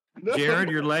 No. Jared,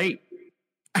 you're late.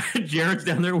 Jared's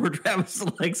down there where Travis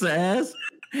Alexa is.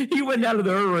 He went down to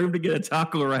the other room to get a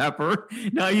taco wrapper.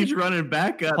 Now he's running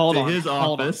back up Hold to on, his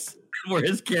hold on. office where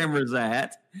his camera's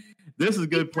at. This is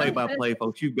good play-by-play,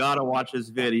 folks. You've got to watch this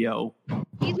video.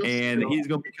 He's And he's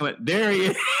going to be coming. There he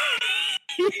is.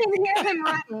 you can hear him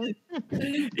running.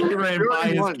 He ran by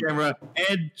his won. camera.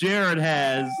 And Jared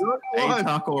has a Won.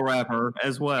 taco wrapper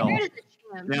as well. Where does it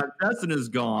swim? Now, Justin is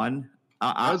gone.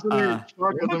 I was gonna talk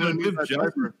What because I'm am I gonna gonna need do that if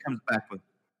Justin diaper. comes back with?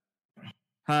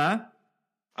 Huh?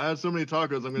 I have so many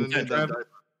tacos. I'm gonna What's that, need that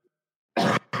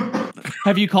Trav? diaper.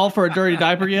 Have you called for a dirty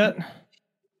diaper yet?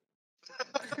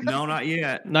 No, not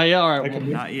yet. Not yet. All I right. can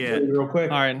Well, Not yet. real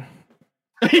quick. all right.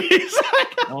 He's like-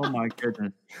 Oh my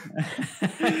goodness.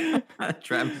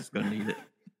 Travis is gonna need it.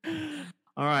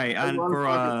 All right, and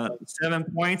for 7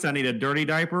 points, I need a dirty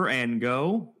diaper and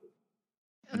go.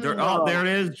 Oh, there it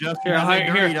is. Justin Here, has a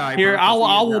dirty here, diaper. here. I will,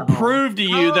 He I is will at home. prove to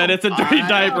you that it's a dirty I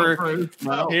diaper. approve.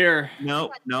 No, Here.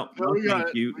 no, No, we got thank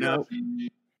it. you. We got No,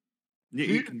 it.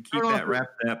 you can keep Turn off that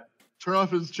wrapped up. Turn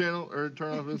off his channel or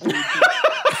turn off his.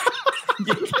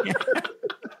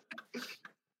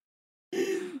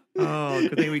 Oh,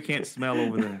 good thing we can't smell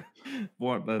over there.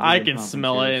 I can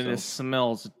smell it, and it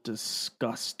smells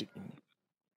disgusting.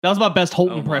 That was my best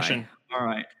Holt impression. All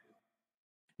right.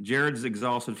 Jared's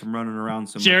exhausted from running around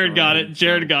so much. Jared got already, it.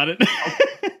 Jared got it.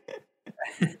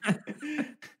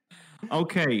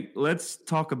 Okay, let's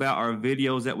talk about our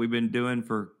videos that we've been doing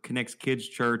for Connects Kids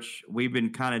Church. We've been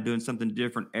kind of doing something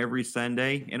different every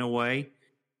Sunday in a way.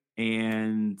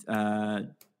 And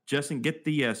Justin, get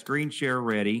the screen share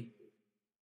ready.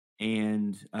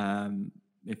 And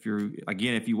if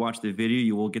you watch the video,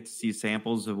 you will get to see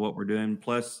samples of what we're doing.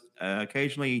 Plus,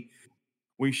 occasionally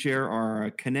we share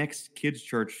our Connects Kids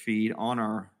Church feed on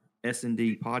our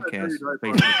S&D podcast Facebook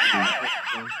feed.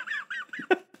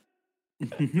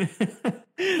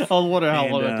 I was wondering how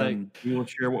long it take. We will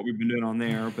share what we've been doing on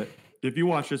there. But if you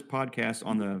watch this podcast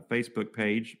on the Facebook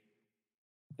page,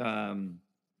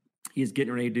 he's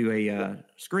getting ready to do a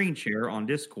screen share on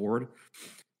Discord.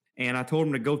 And I told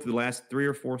him to go through the last 3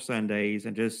 or 4 Sundays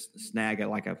and just snag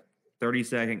like a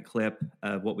 30-second clip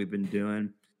of what we've been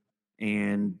doing.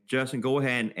 And Justin, go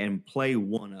ahead and play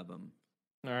one of them.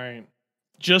 All right.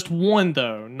 Just one,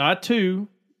 though, not 2,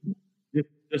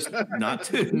 Just not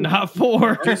 2. not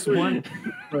 4. Just one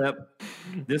clip.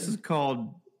 This is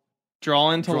called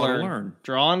Drawing to Draw to learn. Learn.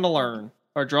 Drawing to learn.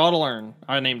 Or Draw to Learn.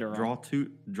 I named it wrong.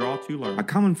 Draw to learn. A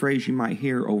common phrase you might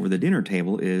hear over the dinner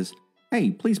table is, "Hey,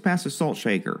 please pass a salt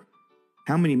shaker."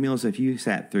 How many meals have you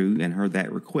sat through and heard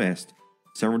that request?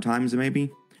 Several times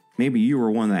maybe? Maybe you were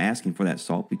one that asking for that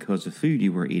salt because the food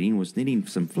you were eating was needing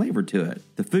some flavor to it.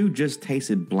 The food just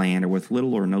tasted bland or with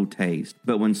little or no taste.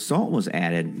 But when salt was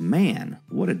added, man,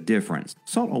 what a difference.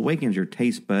 Salt awakens your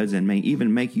taste buds and may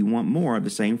even make you want more of the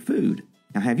same food.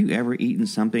 Now, have you ever eaten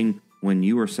something when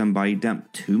you or somebody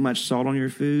dumped too much salt on your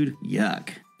food? Yuck.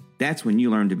 That's when you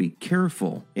learn to be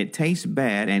careful. It tastes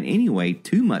bad, and anyway,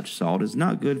 too much salt is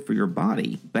not good for your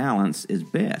body. Balance is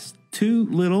best. Too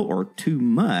little or too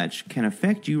much can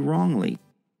affect you wrongly.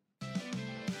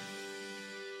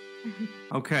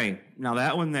 Okay, now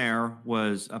that one there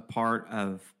was a part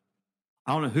of,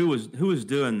 I don't know who was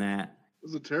doing that. It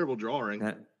was a terrible drawing.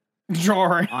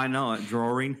 Drawing. I know it,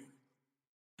 drawing.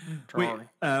 Drawing.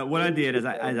 What I did is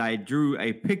I drew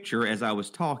a picture as I was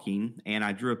talking, and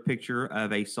I drew a picture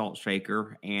of a salt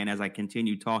shaker. And as I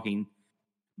continued talking,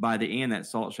 by the end, that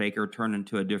salt shaker turned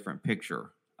into a different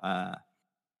picture.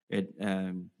 It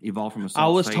evolved from a salt I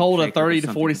was told a shaker 30 to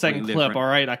something 40 second completely clip. different.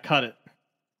 All right, I cut it.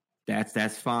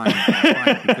 That's fine. That's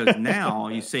fine. Because now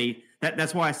you see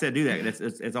that's why I said do that.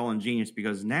 It's all ingenious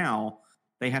because now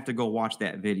they have to go watch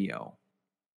that video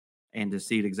and to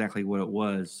see exactly what it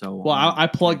was. So Well, I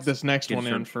plugged this next one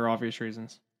in for obvious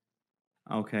reasons.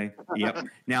 Okay. Yep.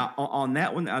 Now on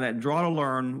that one, that Draw to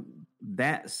Learn,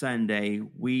 that Sunday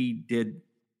we've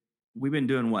been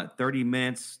doing what 30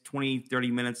 minutes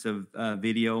of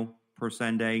video per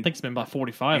Sunday. I think it's been about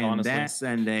 45. And honestly, that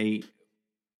Sunday.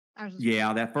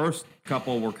 Yeah, that first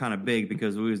couple were kind of big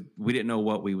because we didn't know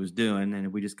what we was doing,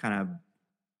 and we just kind of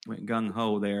went gung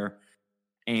ho there,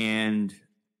 and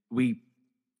we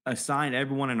assigned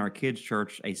everyone in our kids'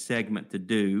 church a segment to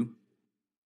do.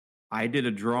 I did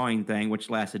a drawing thing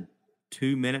which lasted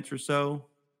 2 minutes or so.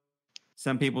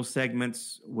 Some people's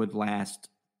segments would last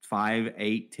 5,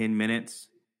 8, 10 minutes,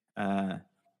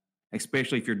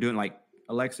 especially if you're doing like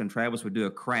Alexa and Travis would do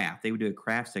a craft. They would do a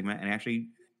craft segment and actually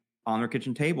on their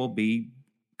kitchen table be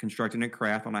constructing a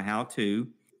craft on a how-to.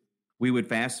 We would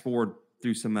fast forward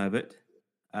through some of it,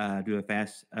 do a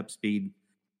fast up speed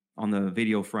on the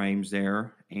video frames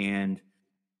there and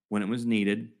when it was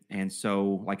needed. And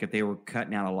so like if they were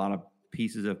cutting out a lot of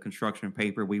pieces of construction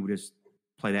paper, we would just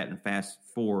play that in fast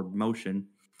forward motion.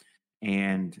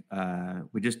 And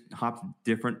we just hopped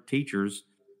different teachers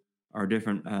or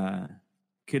different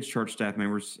kids church staff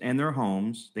members in their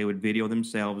homes. They would video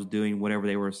themselves doing whatever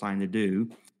they were assigned to do.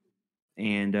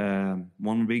 And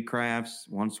one would be crafts.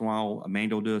 Once in a while,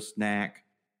 Amanda will do a snack.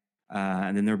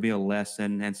 And then there'll be a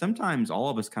lesson. And sometimes all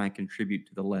of us kind of contribute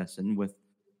to the lesson with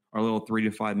our little 3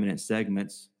 to 5 minute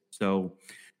segments. So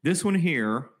this one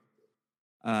here,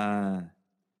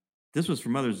 this was for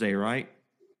Mother's Day, right?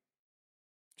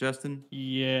 Justin?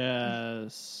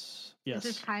 Yes. This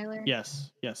is Kyler.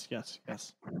 Yes.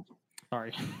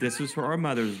 Sorry. This was for our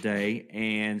Mother's Day.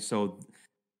 And so,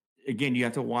 again, you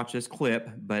have to watch this clip,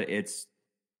 but it's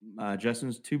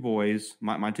Justin's 2 boys,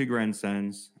 my 2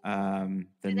 grandsons, the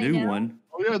new one.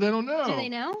 Oh, yeah, they don't know. Do they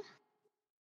know?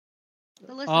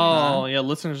 The listeners. Oh, yeah,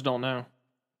 listeners don't know.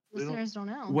 Listeners don't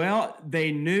know. Well,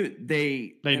 they knew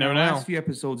they know in now. the last few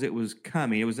episodes it was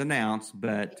coming. It was announced,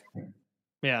 but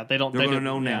Yeah, they don't. they're They going to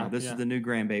don't- know now. yeah, This yeah. is the new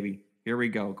grandbaby. Here we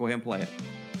go. Go ahead and play it.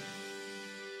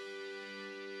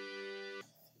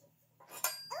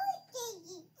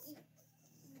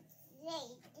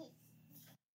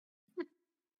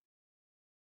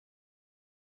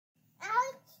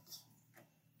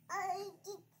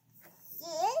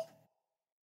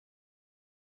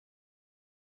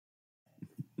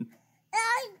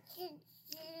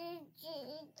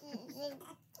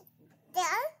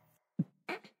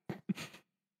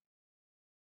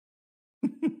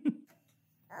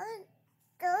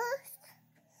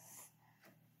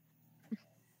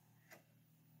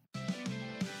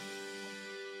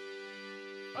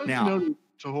 Now,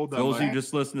 to hold that those who mic.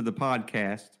 just listened to the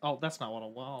podcast, Oh, that's not what I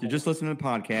want. to just listen to the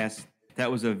podcast,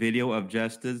 that was a video of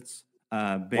Justice.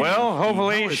 Well,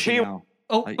 hopefully she-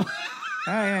 Oh,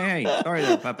 Hey. Sorry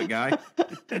there, puppet guy.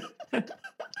 That's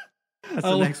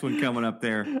the next one coming up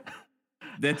there.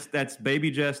 That's baby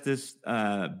Justice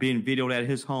being videoed at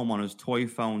his home on his toy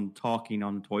phone, talking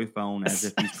on the toy phone as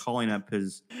if he's calling up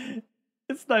his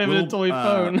it's not even a little, toy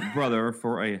phone. brother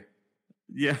for a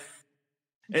yeah.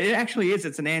 It actually is.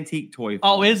 It's an antique toy phone.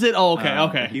 Oh, is it? Oh, okay,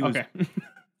 okay, he was- okay.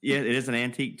 Yeah, it is an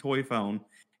antique toy phone,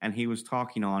 and he was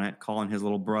talking on it, calling his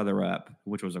little brother up,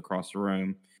 which was across the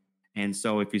room. And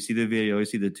so, if you see the video, you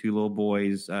see the 2 little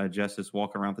boys, Justice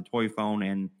walking around with the toy phone,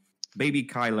 and baby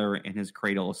Kyler in his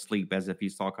cradle asleep as if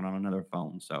he's talking on another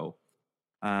phone. So,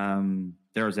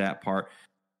 there's that part.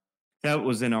 That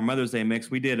was in our Mother's Day mix.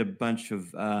 We did a bunch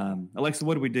of Alexa.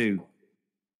 What did we do?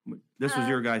 This was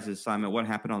your guys' assignment. What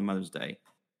happened on Mother's Day?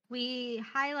 We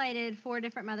highlighted 4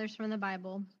 different mothers from the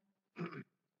Bible.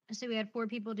 So we had 4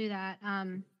 people do that.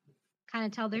 Kind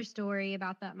of tell their story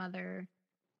about that mother.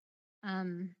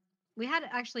 We had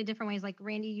actually different ways. Like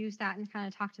Randy used that and kind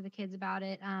of talked to the kids about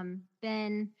it.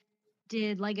 Ben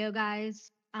did Lego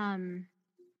guys. Amanda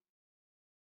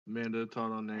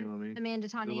taught on Naomi. Amanda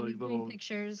taught They're Naomi like doing little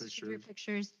pictures. She drew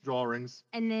pictures. Drawings.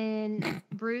 And then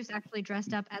Bruce actually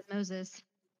dressed up as Moses.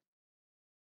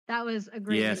 That was a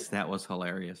great. Yes, that was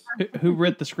hilarious. Who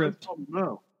wrote the script?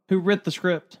 No. Who wrote the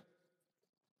script?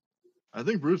 I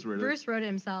think Bruce read it. Bruce wrote it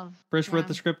himself. Bruce wrote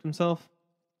the script himself.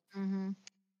 Mm-hmm.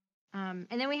 And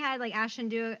then we had like Ashton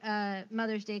do a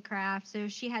Mother's Day craft. So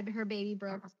she had her baby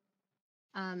Brooks.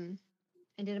 And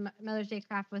did a Mother's Day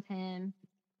craft with him.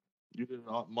 You did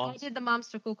I did the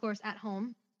Momsticle course at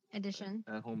home edition.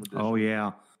 At home edition. Oh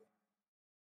yeah.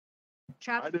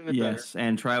 I did it yes,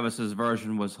 and Travis's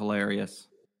version was hilarious.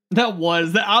 That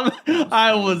was that.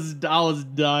 I was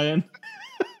dying.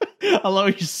 I love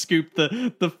how you scoop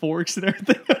the forks and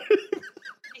everything.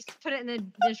 Just put it in the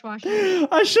dishwasher.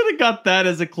 I should have got that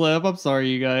as a clip. I'm sorry,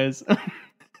 you guys.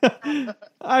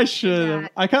 I should have.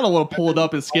 I kind of want to pull it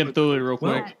up and skim through it real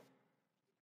quick.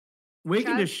 We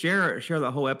can just share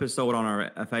the whole episode on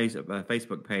our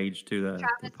Facebook page to the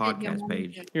podcast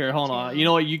page. Here, hold on. You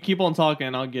know what? You keep on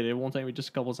talking. I'll get it. It won't take me just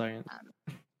a couple seconds.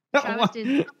 Travis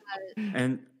did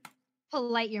and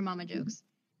polite your mama jokes.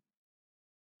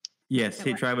 Yes,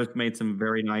 Travis made some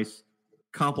very nice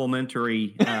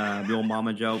complimentary real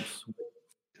mama jokes.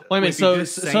 Wait a minute. So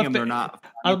if they're not.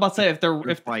 I was about to say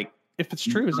if it's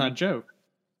true, it's not a joke.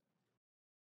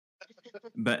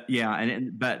 But yeah,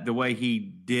 but the way he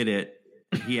did it,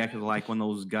 he acted like one of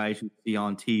those guys you see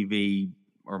on TV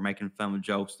or making fun of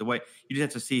jokes. The way you just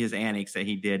have to see his antics that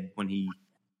he did when he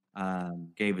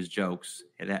gave his jokes.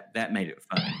 That made it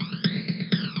fun.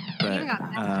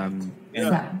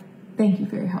 But thank you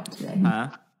for your help today.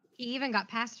 He even got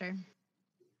Pastor.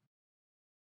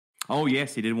 Oh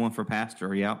yes, he did one for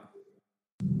Pastor. Yep.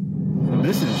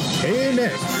 This is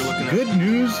KNX. Good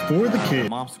news for the kids.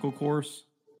 Momsticle course.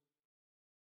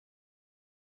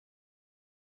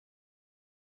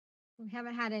 We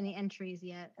haven't had any entries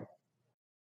yet.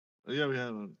 Yeah, we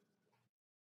haven't.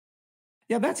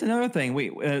 Yeah, that's another thing. We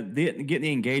getting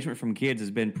the engagement from kids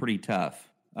has been pretty tough.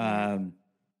 It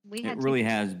really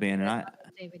has been, and I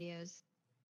videos.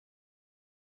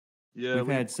 Yeah, we've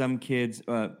had some kids.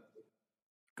 Go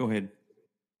ahead.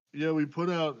 Yeah, we put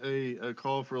out a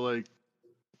call for like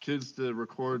kids to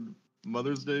record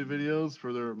Mother's Day videos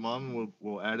for their mom.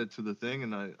 We'll add it to the thing,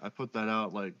 and I put that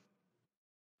out like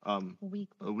a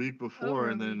week before,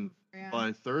 and then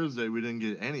by Thursday we didn't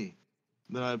get any.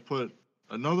 Then I put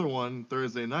another one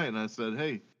Thursday night, and I said,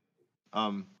 hey,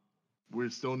 we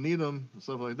still need them and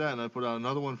stuff like that. And I put out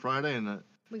another one Friday, and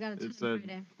we got it said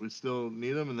Friday. We still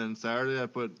need them. And then Saturday I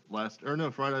put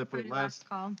Friday I put last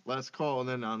call, and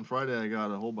then on Friday I got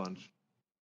a whole bunch.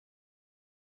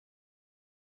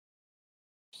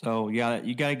 So yeah,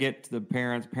 you got to get to the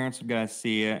parents. Parents have got to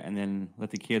see it, and then let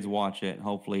the kids watch it.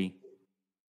 Hopefully,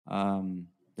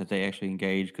 that they actually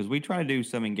engage, because we try to do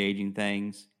some engaging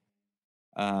things.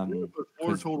 That's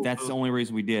the only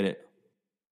reason we did it.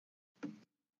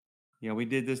 Yeah, we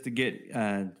did this to get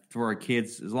for our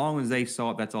kids. As long as they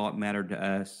saw it, that's all that mattered to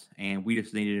us. And we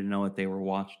just needed to know that they were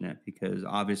watching it, because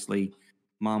obviously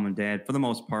mom and dad, for the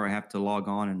most part, have to log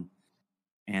on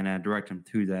and direct them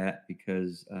to that,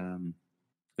 because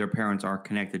their parents are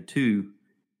connected to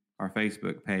our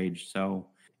Facebook page. So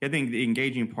I think the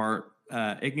engaging part,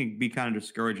 it can be kind of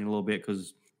discouraging a little bit,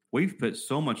 because we've put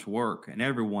so much work, and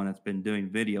everyone that's been doing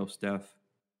video stuff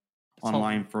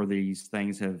online for these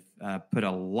things have put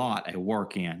a lot of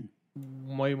work in.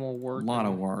 Way more work. A lot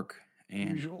of work.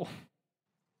 And usual.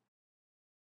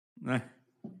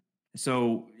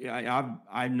 So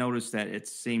I've noticed that it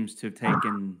seems to have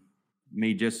taken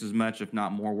me just as much, if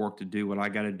not more, work to do what I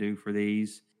got to do for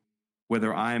these,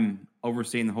 whether I'm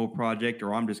overseeing the whole project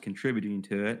or I'm just contributing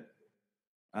to it.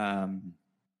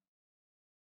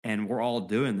 And we're all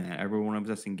doing that. Every one of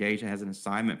us engaged has an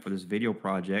assignment for this video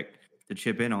project to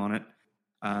chip in on it.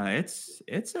 It's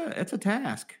a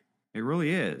task. It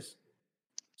really is.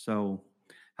 So,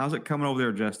 how's it coming over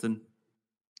there, Justin?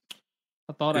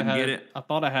 I thought I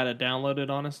had it downloaded,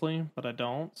 honestly, but I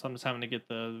don't. So I'm just having to get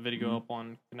the video up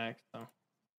on Connect. So.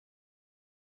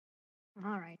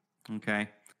 All right. Okay.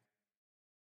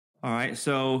 All right.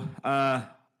 So,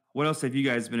 what else have you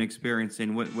guys been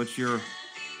experiencing? What's your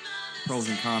pros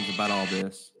and cons about all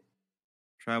this?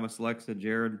 Travis, Alexa,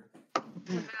 Jared.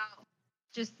 About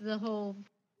just the whole.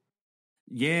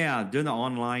 Yeah, doing the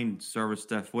online service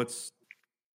stuff. What's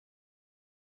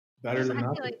better than nothing?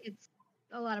 I feel like it's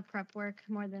a lot of prep work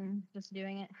more than just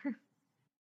doing it.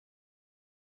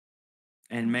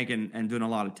 and doing a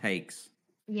lot of takes.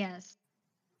 Yes.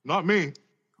 Not me.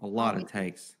 A lot of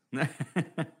takes. Not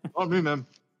me, man.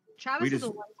 Travis is a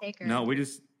one taker. No, we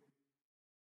just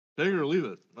take it or leave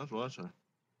it. That's what I say.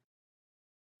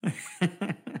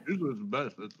 Usually it's the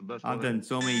best. It's the best. I've done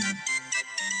so many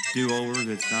do-overs.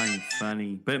 It's not even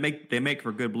funny, but they make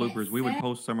for good bloopers. We would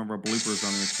post some of our bloopers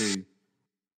on there too.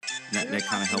 And that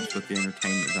kind of helps with the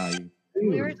entertainment value.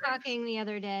 We were talking the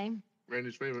other day.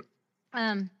 Randy's favorite.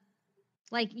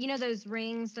 Like, you know those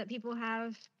rings that people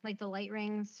have, like the light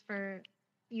rings for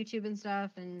YouTube and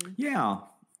stuff, and Yeah.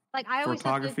 like I always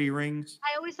Photography rings.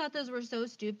 I always thought those were so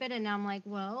stupid, and now I'm like,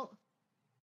 well,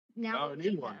 now I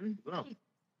need one. Oh.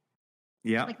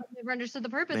 Yeah. Like I never understood the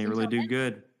purpose. They really until do then.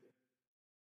 good.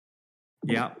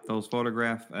 Yeah, those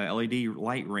photograph LED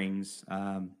light rings,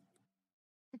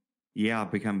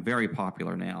 become very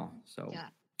popular now. So, Yeah.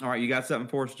 All right, you got something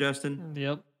for us, Justin?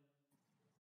 Yep.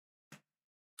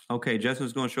 Okay,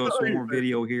 Justin's going to show us some more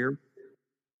video here.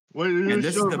 Wait, and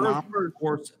this is the mom, of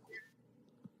course.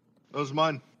 That was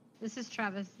mine. This is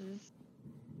Travis's.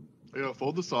 I gotta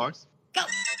fold the socks. Go.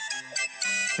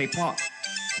 Hey, Pop.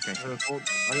 Okay. I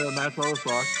gotta match all the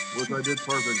socks, which I did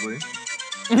perfectly.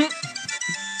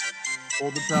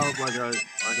 Fold the towels like I'm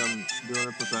doing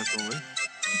it professionally.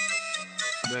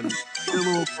 Then get a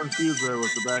little confused there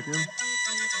with the vacuum.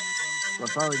 So I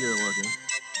finally get it working.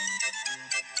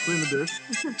 Clean the dish.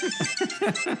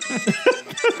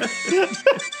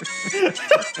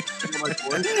 My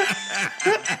toy.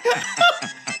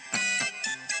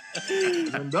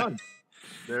 And I'm done.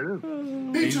 There it is.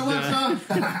 He's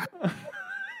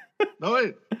No,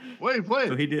 wait, play it.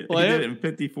 So he did it in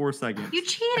 54 seconds. You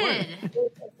cheated.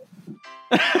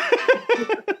 By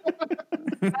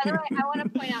the way, I want to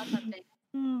point out something.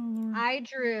 I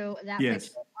drew that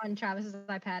picture on Travis's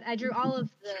iPad. I drew all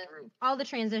the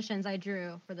transitions I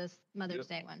drew for this Mother's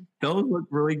Day one. Those look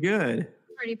really good.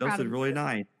 Pretty Those proud look of really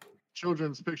nice.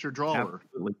 Children's picture drawer.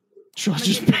 Absolutely.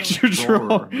 Children's picture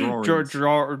drawer.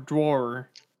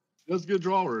 Let's get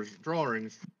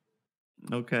drawings.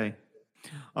 Okay.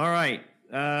 All right.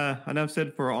 Enough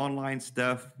said for online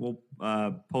stuff. We'll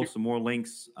post some more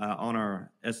links on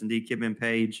our S&D Kidman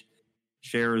page.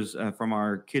 Shares from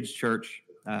our kids' church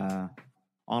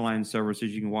online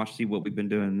services. You can see what we've been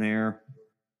doing there.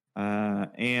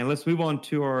 And let's move on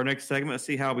to our next segment. Let's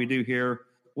see how we do here.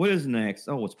 What is next?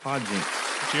 Oh, it's Podjinx.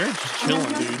 Jared's just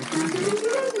chilling,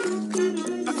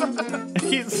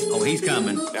 dude. He's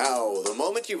coming. Now, the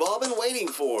moment you've all been waiting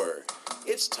for.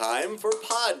 It's time for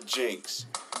Podjinx,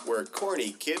 where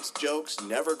corny kids' jokes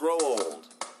never grow old.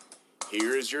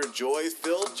 Here's your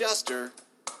joy-filled jester,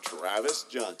 Travis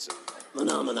Johnson.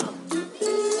 Phenomena.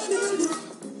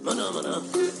 Phenomena.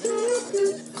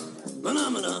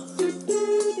 Phenomena.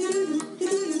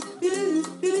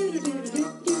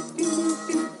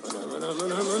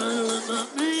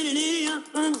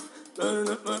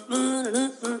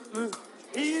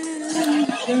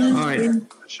 All right.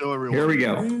 Show everyone. Here we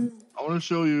go. I want to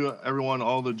show you everyone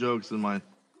all the jokes in my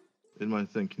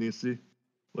thing. Can you see?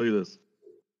 Look at this.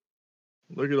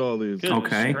 Look at all these.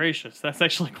 Goodness gracious, that's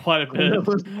actually quite a bit.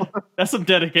 That's some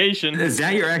dedication. Is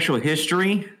that your actual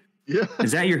history? Yeah.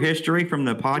 Is that your history from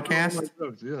the podcast?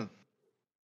 Jokes, yeah.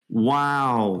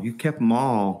 Wow, you kept them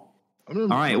all. All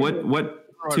right, what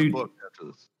two? After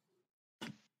this.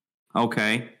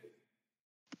 Okay.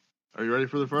 Are you ready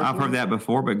for the first I've one? heard that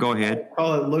before, but go ahead.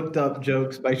 Call it Looked Up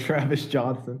Jokes by Travis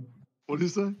Johnson. What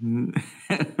did you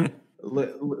say?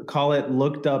 Call it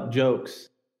Looked Up Jokes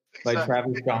by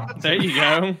Travis Johnson. There you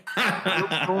go.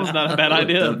 That's not a bad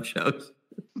idea. Jokes.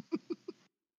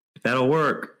 That'll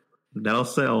work. That'll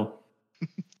sell.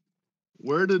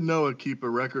 Where did Noah keep a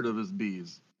record of his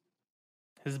bees?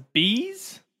 His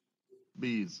bees?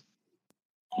 Bees.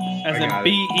 As in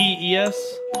BEES?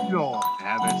 You don't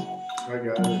have it. I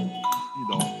got it. You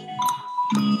don't.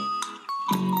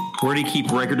 Where do you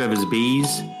keep record of his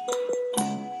bees?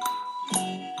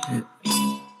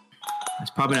 It's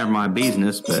probably not my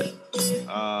business, but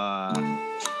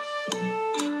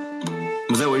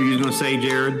was that what you were going to say,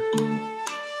 Jared?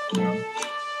 No.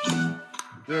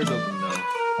 Jared doesn't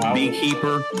know.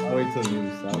 Beekeeper. I'll wait till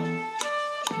you stop.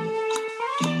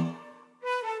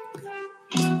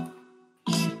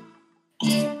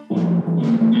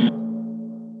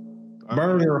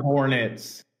 Murder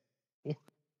hornets.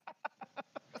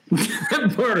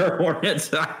 Murder hornets.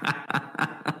 The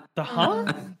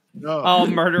huh? No. Oh,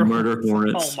 murder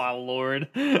hornets. Oh my lord.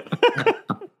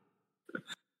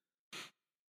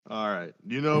 All right.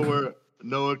 Do you know where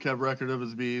Noah kept record of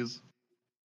his bees?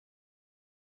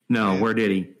 No, where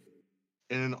did he?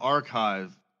 In an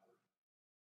archive.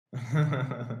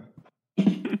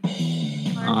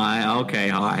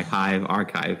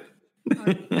 Archive.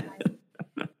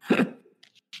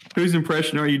 Whose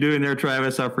impression are you doing there,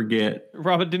 Travis? I forget.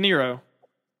 Robert De Niro.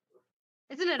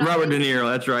 Isn't it Robert De Niro,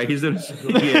 that's right.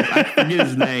 I forget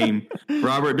his name.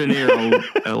 Robert De Niro,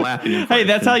 laughing impression. Hey,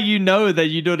 that's how you know that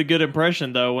you're doing a good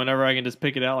impression, though, whenever I can just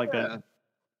pick it out like that.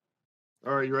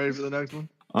 All right, you ready for the next one?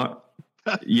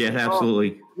 Yes,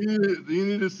 absolutely. You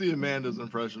need to see Amanda's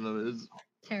impression of it. It's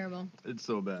terrible. It's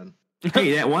so bad.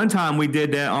 Hey, that one time we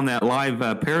did that on that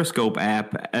live Periscope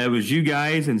app. It was you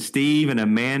guys and Steve and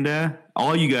Amanda.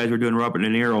 All you guys were doing Robert De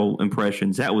Niro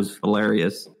impressions. That was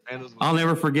hilarious. I'll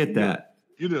never forget that.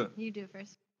 You do it. You do it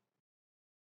first.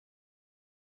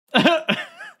 I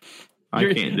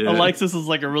can't do it. Alexis is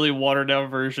like a really watered down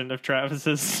version of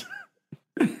Travis's.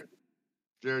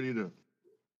 Jared, you do it.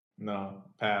 No,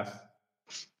 pass.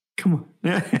 Come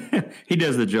on. He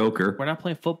does the Joker. We're not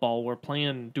playing football. We're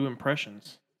do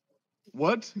impressions.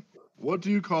 What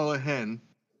do you call a hen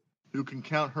who can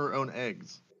count her own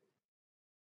eggs?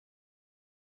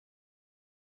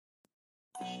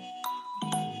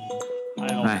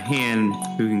 A hen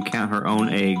who can count her own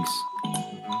eggs.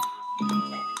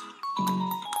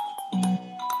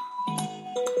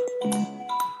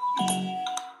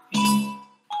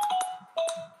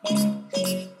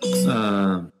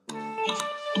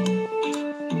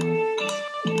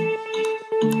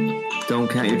 Don't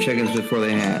count your chickens before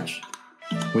they hatch.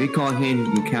 We call a hen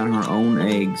who can count her own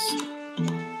eggs.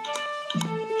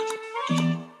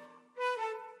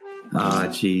 Ah,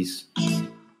 jeez.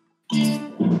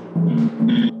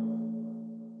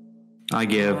 I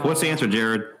give. What's the answer,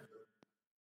 Jared?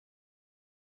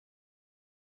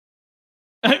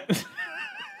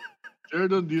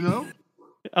 Jared, do you know?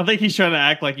 I think he's trying to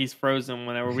act like he's frozen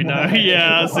whenever we know.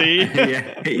 Yeah, see?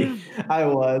 Yeah. I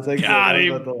was. I got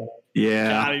him. Yeah.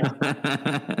 Got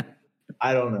him.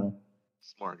 I don't know.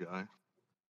 Smart guy.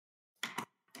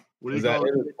 What do Is you that call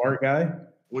it, a smart guy?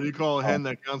 What do you call a hen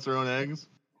that counts her own eggs?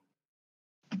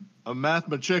 A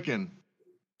mathma chicken.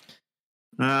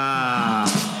 Elevator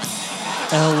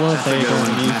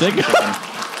music.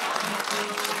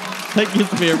 That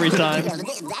gets me every time.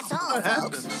 That's all,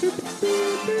 folks.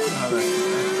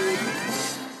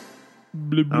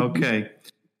 Okay.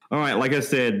 All right. Like I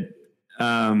said,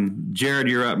 Jared,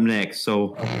 you're up next.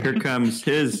 So here comes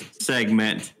his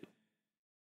segment.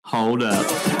 Hold up.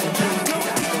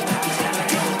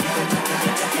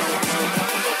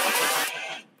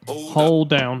 Hold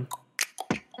down.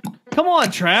 Come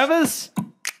on, Travis.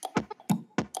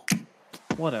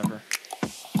 Whatever.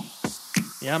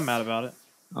 Yeah, I'm mad about it.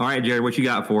 All right, Jared, what you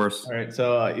got for us? All right,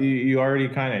 so you already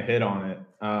kind of hit on it.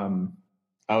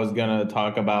 I was gonna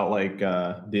talk about like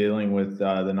dealing with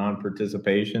the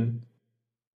non-participation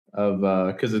of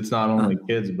because it's not only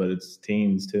kids but it's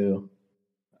teens too.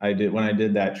 When I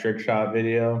did that trick shot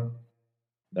video.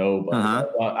 No, but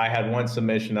I had one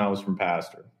submission that was from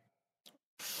Pastor.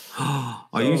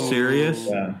 Are you serious?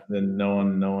 Yeah, then no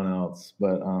one else.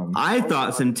 But I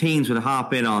thought some teens would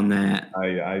hop in on that.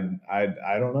 I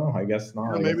don't know. I guess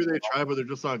not. Maybe they try, but they're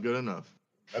just not good enough.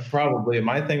 Probably.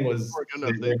 My thing was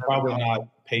they're probably not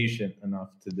patient enough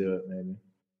to do it. Maybe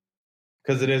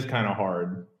because it is kind of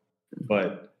hard.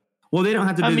 But well, they don't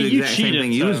have to do the exact same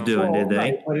thing you was doing, did they?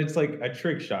 Right, but it's like a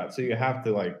trick shot, so you have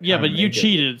to like. Yeah, but you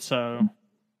cheated, so.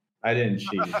 I didn't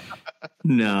cheat.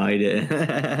 No, I didn't.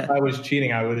 If I was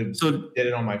cheating, I would have did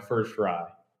it on my first try.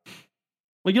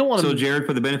 Well, you don't want to. So, Jared,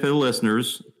 for the benefit of the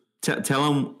listeners, tell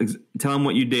them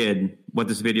what you did, what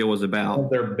this video was about. It's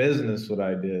their business what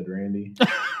I did, Randy.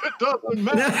 It doesn't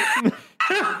matter.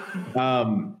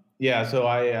 Yeah, so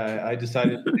I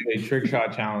decided to do a trick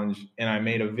shot challenge, and I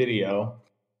made a video.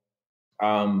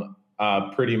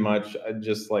 Pretty much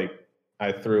just like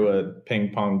I threw a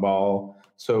ping pong ball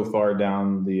so far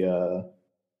down the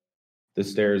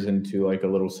stairs into like a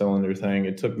little cylinder thing.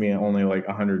 It took me only like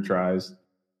 100 tries.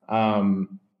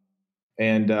 And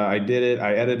I did it.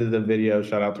 I edited the video.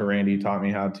 Shout out to Randy, taught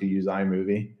me how to use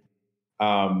iMovie,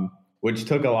 which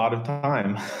took a lot of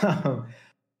time.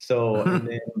 So,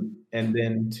 and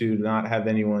then to not have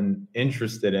anyone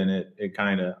interested in it, it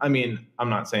kind of, I mean, I'm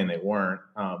not saying they weren't,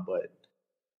 but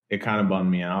it kind of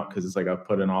bummed me out because it's like I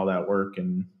put in all that work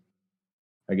and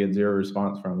I get zero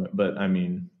response from it. But I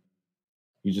mean,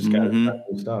 you just got to try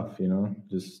new stuff,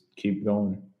 just keep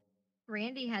going.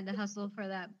 Randy had to hustle for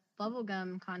that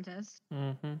bubblegum contest.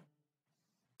 Mm-hmm.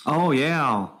 Oh,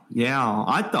 yeah. Yeah.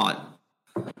 I thought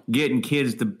getting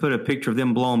kids to put a picture of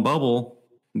them blowing bubble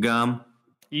gum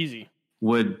easy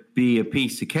would be a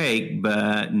piece of cake,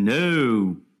 but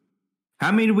no.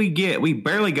 How many did we get? We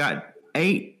barely got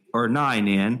 8 or 9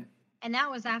 in. And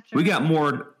that was after we got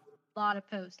more. A lot of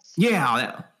posts.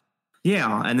 Yeah.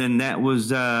 Yeah. And then that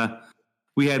was,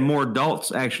 we had more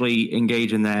adults actually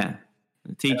engage in that.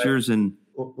 Teachers and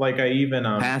like I even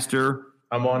pastor.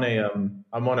 I'm on a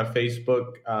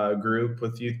Facebook group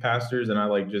with youth pastors, and I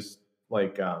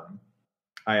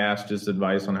I asked just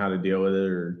advice on how to deal with it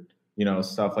or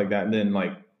stuff like that. And then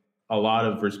like a lot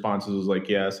of responses was like,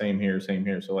 yeah, same here.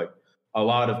 So like a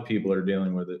lot of people are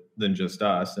dealing with it than just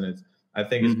us. And I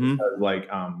think it's because like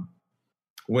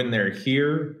when they're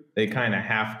here, they kind of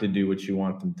have to do what you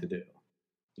want them to do.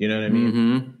 You know what I mean?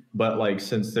 Mm-hmm. But like,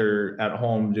 since they're at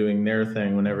home doing their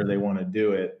thing whenever they want to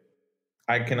do it,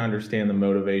 I can understand the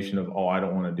motivation of, I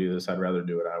don't want to do this. I'd rather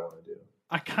do what I want to do.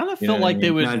 I kind of feel like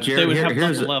they would Now, Jared, they would have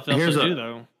here's nothing left else to do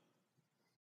though.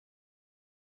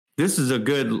 This is a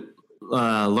good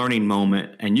learning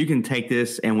moment, and you can take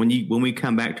this, and when we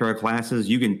come back to our classes,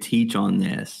 you can teach on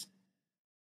this.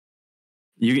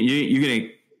 You're going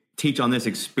to teach on this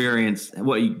experience,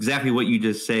 exactly what you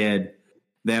just said,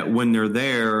 that when they're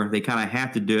there, they kind of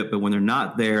have to do it, but when they're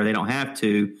not there, they don't have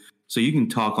to. So you can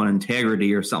talk on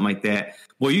integrity or something like that.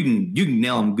 Well, you can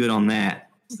nail them good on that.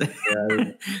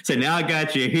 So now I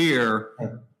got you here.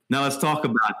 Now let's talk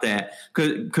about that,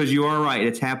 because you are right.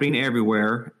 It's happening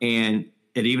everywhere, and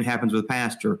it even happens with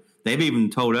Pastor. They've even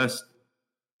told us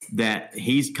that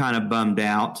he's kind of bummed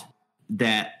out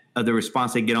that the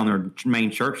response they get on their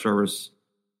main church service,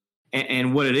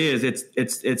 and what it is,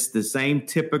 it's the same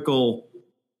typical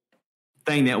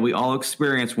thing that we all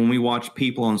experience when we watch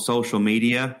people on social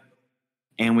media,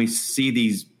 and we see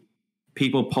these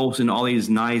people posting all these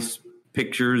nice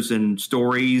pictures and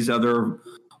stories of their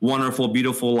wonderful,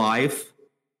 beautiful life,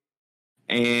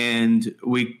 and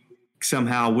we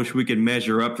somehow wish we could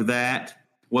measure up to that.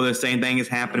 Well, the same thing is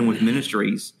happening with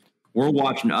ministries. We're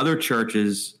watching other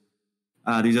churches,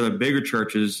 these other bigger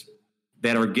churches,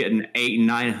 that are getting 800 and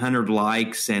 900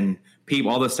 likes, and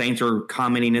people, all the saints are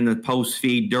commenting in the post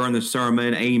feed during the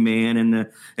sermon, amen, and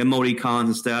the emoticons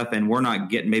and stuff, and we're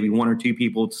not getting maybe one or two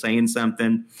people saying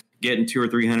something, getting 200 or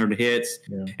 300 hits.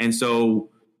 Yeah. And so,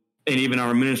 and even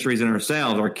our ministries and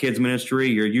ourselves, our kids ministry,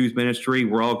 your youth ministry,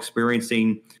 we're all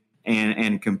experiencing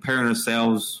and comparing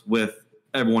ourselves with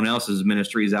everyone else's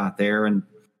ministries out there, and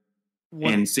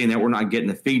seeing that we're not getting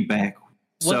the feedback.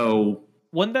 So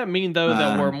wouldn't that mean though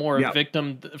that we're more a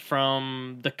victim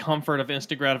from the comfort of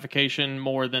instant gratification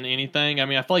more than anything? I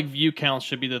mean, I feel like view counts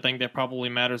should be the thing that probably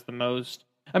matters the most.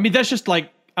 I mean, that's just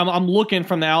like, I'm looking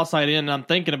from the outside in and I'm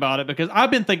thinking about it, because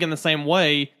I've been thinking the same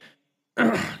way.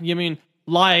 You mean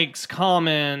likes,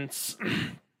 comments,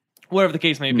 whatever the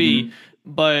case may be.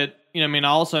 But, I mean, I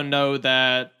also know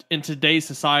that in today's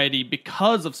society,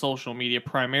 because of social media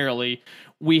primarily,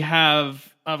 we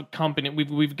have a company,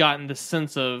 we've gotten the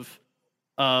sense of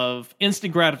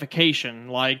instant gratification.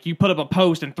 Like, you put up a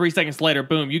post and 3 seconds later,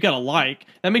 boom, you got a like.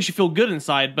 That makes you feel good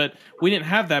inside, but we didn't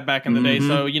have that back in the day.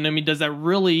 So, I mean, does that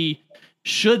really,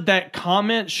 should that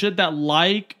comment, should that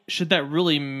like, should that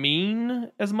really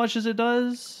mean as much as it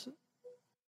does?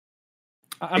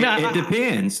 I mean, it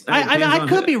depends. I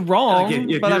could be wrong,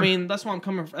 but I mean, that's what I'm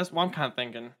kind of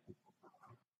thinking.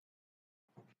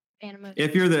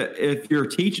 If you're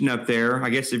teaching up there, I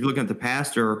guess if you're looking at the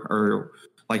pastor, or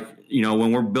like,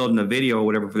 when we're building a video or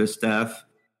whatever for this stuff,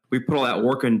 we put all that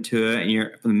work into it,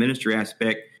 and from the ministry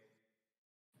aspect,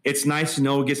 it's nice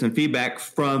to get some feedback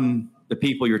from the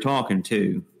people you're talking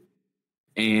to.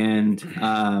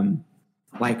 And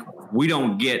like, we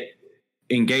don't get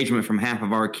engagement from half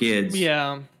of our kids.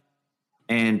 Yeah.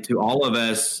 And to all of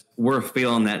us, we're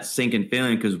feeling that sinking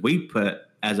feeling, because we put,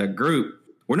 as a group,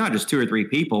 we're not just 2 or 3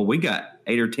 people. We got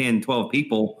 8 or 10, 12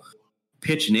 people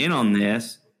pitching in on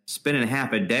this, spending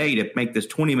half a day to make this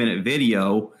 20-minute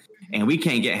video, and we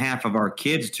can't get half of our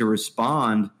kids to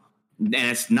respond. And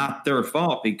it's not their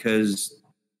fault, because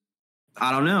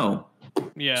I don't know.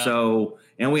 Yeah. So,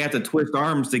 and we have to twist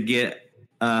arms to get,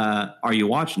 are you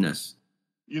watching this?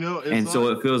 And so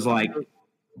it feels like,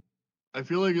 I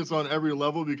feel like it's on every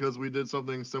level, because we did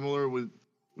something similar. We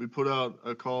put out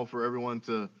a call for everyone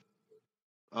to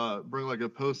bring like a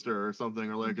poster or something,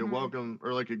 or like a welcome,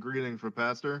 or like a greeting for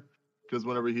Pastor, because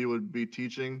whenever he would be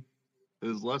teaching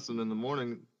his lesson in the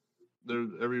morning,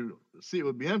 every seat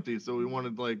would be empty. So we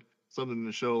wanted like something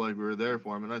to show like we were there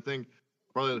for him. And I think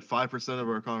probably like 5% of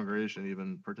our congregation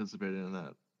even participated in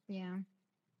that. Yeah.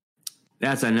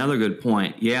 That's another good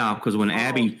point. Yeah, because when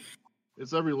Abby,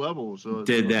 it's every level. So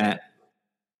did that.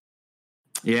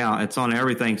 Yeah, it's on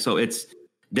everything. So it's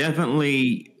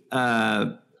definitely,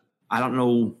 I don't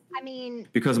know. I mean,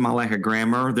 because of my lack of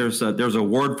grammar, there's a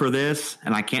word for this,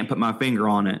 and I can't put my finger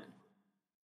on it.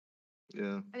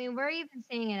 Yeah. I mean, we're even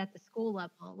seeing it at the school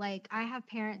level. Like, I have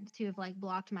parents who have like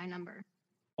blocked my number.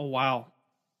 Oh wow.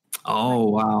 Oh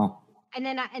wow. And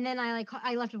then I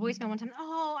left a voicemail one time.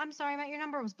 Oh, I'm sorry, your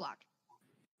number was blocked.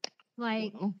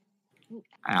 Like,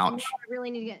 ouch. I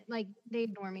really need to get, like, they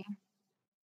ignore me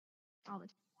all the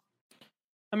time.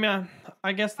 I mean,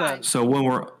 I guess that. So when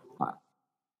we're,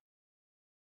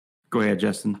 go ahead,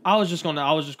 Justin. I was just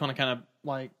gonna kind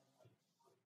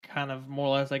of more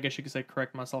or less, I guess you could say,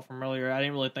 correct myself from earlier. I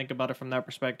didn't really think about it from that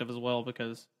perspective as well,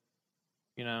 because,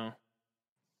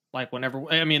 Like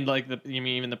whenever, I mean, like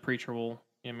even the preacher will.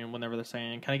 I mean, whenever they're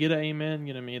saying, "Can I get an amen?"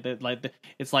 You know what I mean? That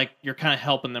it's like you're kind of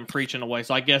helping them preach in a way.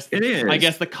 So I guess it is. I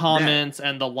guess the comments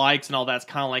and the likes and all that's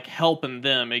kind of like helping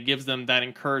them. It gives them that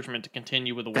encouragement to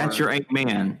continue with the word. That's your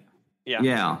amen.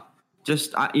 Yeah.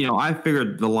 Just I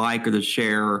figured the like or the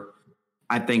share,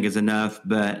 I think is enough.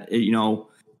 But now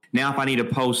if I need to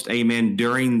post amen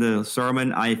during the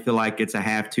sermon, I feel like it's a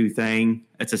have-to thing.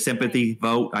 It's a sympathy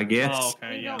vote, I guess. Oh,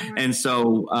 okay, yeah. And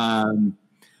so.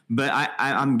 But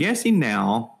I'm guessing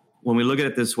now, when we look at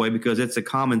it this way, because it's a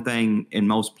common thing in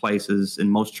most places, in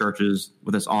most churches,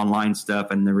 with this online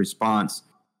stuff and the response,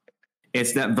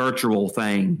 it's that virtual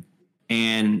thing.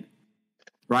 And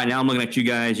right now I'm looking at you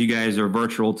guys. You guys are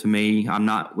virtual to me. I'm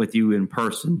not with you in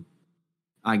person.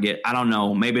 I don't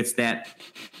know. Maybe it's that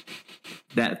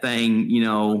thing,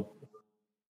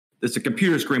 there's a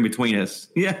computer screen between us.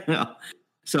 Yeah.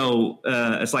 So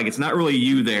it's like it's not really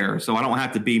you there, so I don't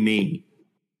have to be me.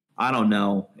 I don't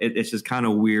know. It's just kind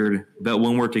of weird. But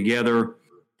when we're together,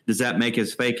 does that make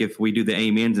us fake if we do the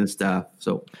amens and stuff?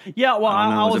 So yeah, well,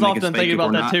 I was often thinking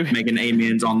about that too. Making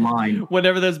amens online.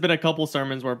 Whenever there's been a couple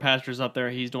sermons where pastor's up there,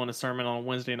 he's doing a sermon on a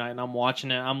Wednesday night, and I'm watching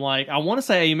it. I'm like, I want to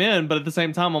say amen, but at the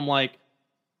same time, I'm like,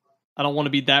 I don't want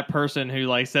to be that person who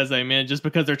like says amen just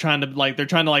because they're trying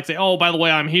to say, oh, by the way,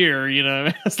 I'm here.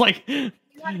 It's like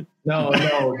no,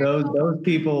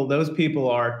 those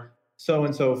people are.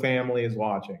 So-and-so family is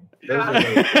watching.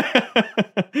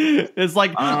 It's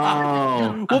like,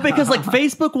 well, because like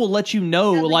Facebook will let you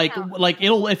know, like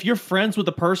it'll, if you're friends with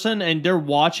a person and they're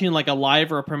watching like a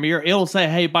live or a premiere, it'll say,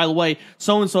 hey, by the way,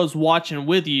 so-and-so is watching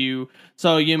with you.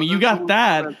 So you got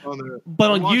that, but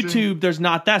on YouTube, there's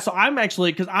not that. So I'm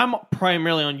actually, because I'm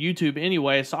primarily on YouTube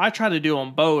anyway, so I try to do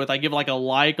on both. I give like a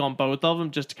like on both of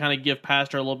them just to kind of give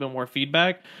Pastor a little bit more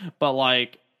feedback. But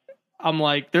like, I'm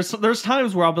like, there's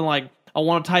times where I've been like, I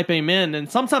want to type amen, and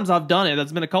sometimes I've done it.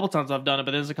 There's been a couple times I've done it,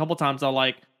 but there's a couple times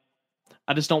I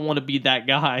just don't want to be that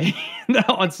guy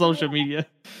on social media.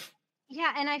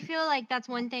 Yeah, and I feel like that's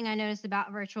one thing I noticed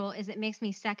about virtual is it makes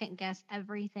me second guess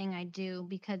everything I do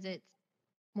because it's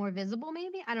more visible,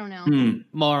 maybe? I don't know.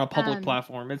 More on a public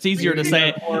platform. It's easier to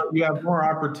say. You have more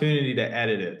opportunity to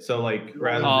edit it. So like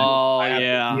rather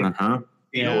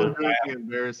than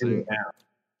embarrassing.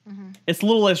 It's a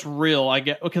little less real, I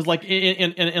get, because like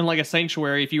in like a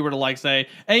sanctuary, if you were to like say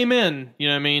amen, you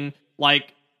know what I mean,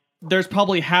 like there's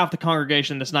probably half the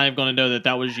congregation that's not even going to know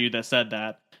that was you that said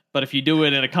that. But if you do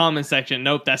it in a comment section,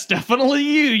 nope, that's definitely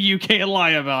you can't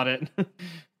lie about it.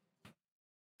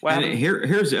 And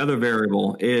here's the other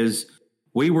variable is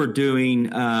we were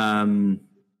doing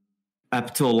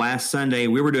up till last Sunday,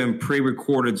 we were doing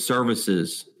pre-recorded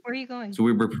services. Where are you going? So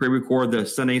we were pre-record the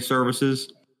Sunday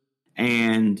services.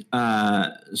 And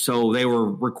so they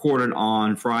were recorded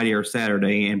on Friday or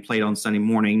Saturday and played on Sunday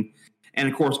morning. And,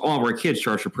 of course, all of our kids'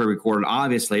 church are pre-recorded,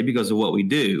 obviously, because of what we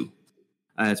do.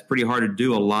 It's pretty hard to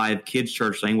do a live kids'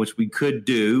 church thing, which we could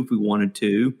do if we wanted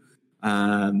to.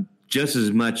 Just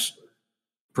as much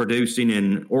producing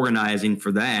and organizing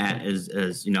for that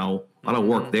as a lot of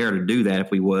work there to do that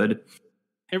if we would.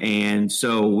 And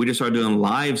so we just started doing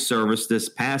live service this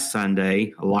past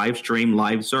Sunday, a live stream,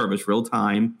 live service, real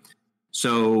time.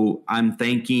 So I'm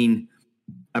thinking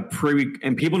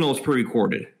and people know it's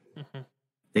pre-recorded. Mm-hmm.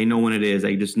 They know when it is.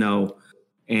 They just know.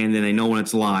 And then they know when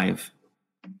it's live.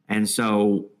 And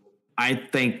so I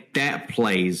think that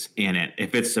plays in it.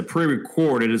 If it's a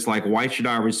pre-recorded, it's like, why should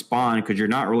I respond? Because you're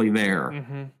not really there.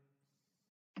 Mm-hmm.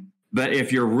 But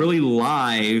if you're really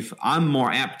live, I'm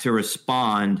more apt to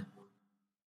respond.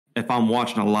 If I'm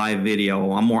watching a live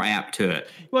video, I'm more apt to it.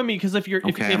 Well, I mean, because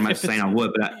I'm not saying I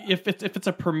would, but if it's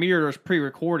a premiere or it's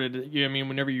pre-recorded,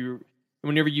 whenever you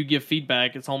give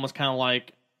feedback, it's almost kind of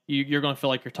like you're going to feel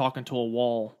like you're talking to a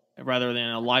wall rather than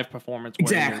a live performance.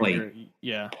 Exactly.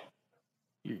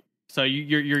 So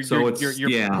you're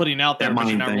putting out there, but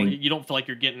you don't feel like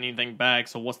you're getting anything back.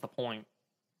 So what's the point?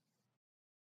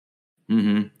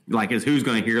 Mm-hmm. Like, who's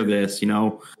going to hear this?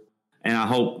 And I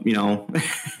hope,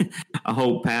 I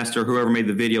hope Pastor, whoever made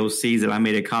the video, sees that I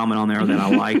made a comment on there that I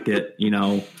liked it. Maybe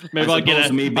I'll get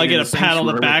a pat on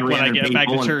the back when I get back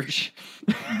to church.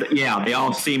 Yeah, they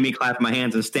all see me clapping my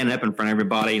hands and standing up in front of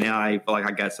everybody. Now I feel like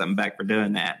I got something back for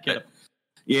doing that. But,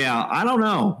 yeah, I don't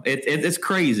know. It's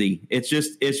crazy. It's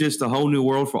just a whole new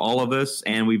world for all of us,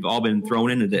 and we've all been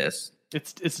thrown into this.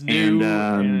 It's new,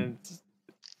 and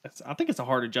I think it's a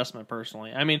hard adjustment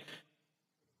personally. I mean,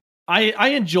 I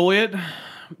enjoy it,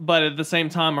 but at the same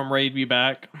time, I'm ready to be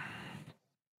back.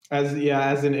 As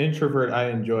an introvert, I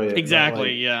enjoy it.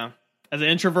 Exactly, yeah. As an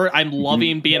introvert, I'm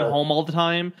loving being home all the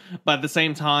time, but at the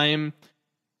same time,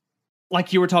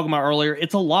 like you were talking about earlier,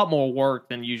 it's a lot more work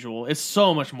than usual. It's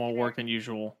so much more work than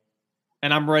usual.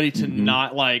 And I'm ready to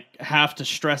not like have to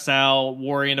stress out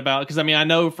worrying about, because I mean, I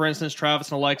know, for instance, Travis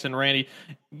and Alexa and Randy,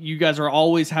 you guys are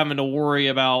always having to worry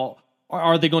about,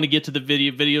 are they going to get to the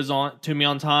videos on to me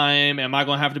on time? Am I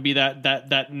going to have to be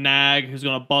that nag who's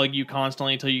going to bug you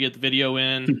constantly until you get the video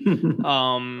in?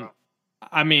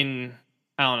 I mean,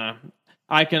 I don't know.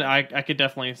 I could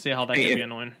definitely see how that could be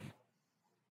annoying.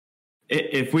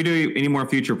 If we do any more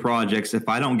future projects, if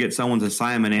I don't get someone's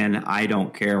assignment in, I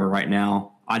don't care right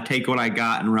now. I take what I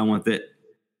got and run with it.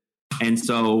 And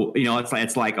so,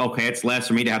 it's like, okay, it's less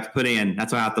for me to have to put in.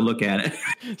 That's how I have to look at it.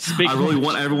 I really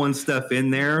want everyone's stuff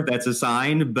in there that's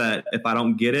assigned, but if I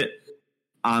don't get it,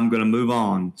 I'm going to move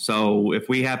on. So if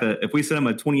we send them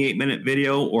a 28-minute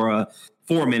video or a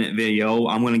 4-minute video,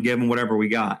 I'm going to give them whatever we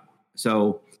got.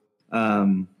 So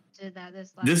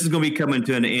this is going to be coming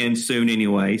to an end soon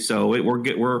anyway. So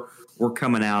we're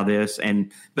coming out of this.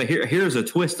 But here's a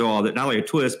twist to all that. Not only a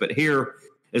twist, but here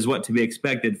is what to be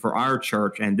expected for our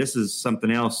church. And this is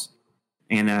something else.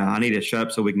 And I need to shut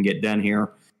up so we can get done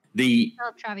here.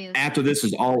 After this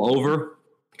is all over,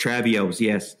 Travios,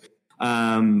 yes.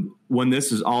 When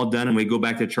this is all done and we go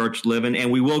back to church living, and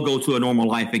we will go to a normal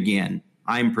life again.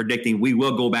 I'm predicting we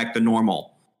will go back to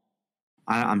normal.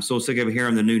 I'm so sick of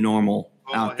hearing the new normal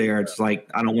out there. It's like,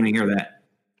 I don't want to hear that.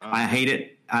 I hate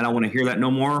it. I don't want to hear that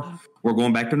no more. We're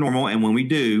going back to normal. And when we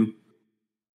do,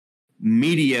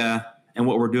 media and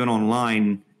what we're doing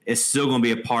online is still going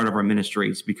to be a part of our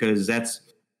ministries, because that's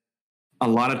a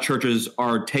lot of churches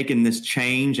are taking this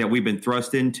change that we've been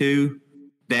thrust into,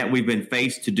 that we've been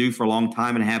faced to do for a long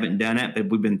time and haven't done it, but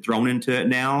we've been thrown into it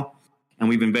now, and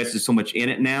we've invested so much in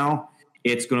it now.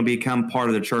 It's going to become part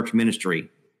of the church ministry.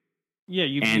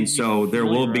 Yeah, so there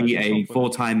will be a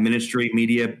full-time ministry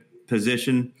media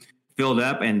position filled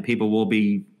up, and people will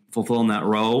be fulfilling that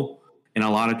role in a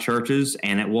lot of churches,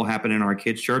 and it will happen in our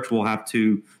kids' church. We'll have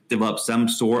to develop some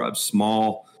sort of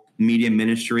small media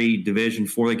ministry division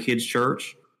for the kids'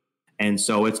 church, and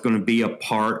so it's going to be a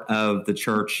part of the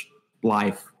church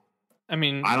life. I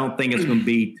mean, I don't think it's going to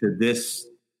be to this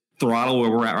throttle where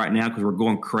we're at right now, because we're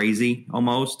going crazy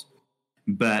almost,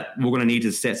 but we're going to need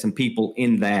to set some people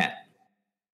in that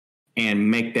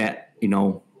and make that,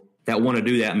 that want to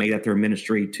do that, make that their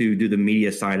ministry to do the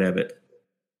media side of it,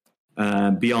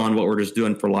 beyond what we're just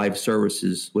doing for live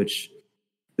services, which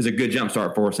is a good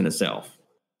jumpstart for us in itself.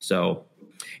 So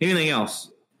anything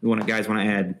else guys want to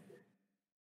add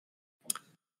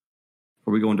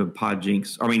before we go into Pod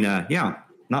Jinx? I mean,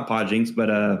 not Pod Jinx,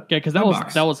 but because that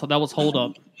was Hold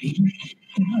Up.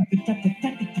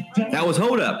 That was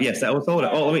Hold Up. Yes, that was Hold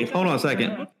Up. Oh, hold on a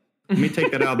second. Let me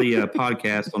take that out of the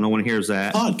podcast so no one hears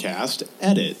that. Podcast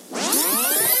edit.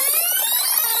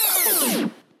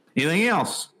 Anything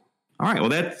else? All right. Well,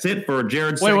 that's it for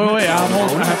Jared's Wait. segment. I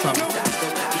have something.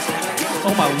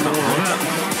 Oh, my Lord.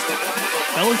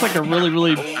 That looks like a really,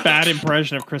 really bad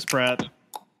impression of Chris Pratt.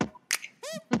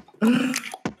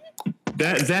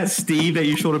 Is that Steve that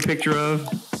you showed a picture of?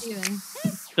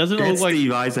 Doesn't it look like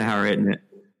Steve Eisenhower, isn't it?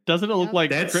 Doesn't it look like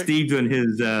that's Steve doing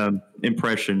his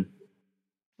impression?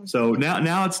 So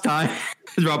now it's time.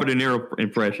 Robert De Niro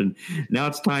impression. Now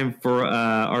it's time for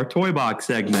our toy box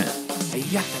segment.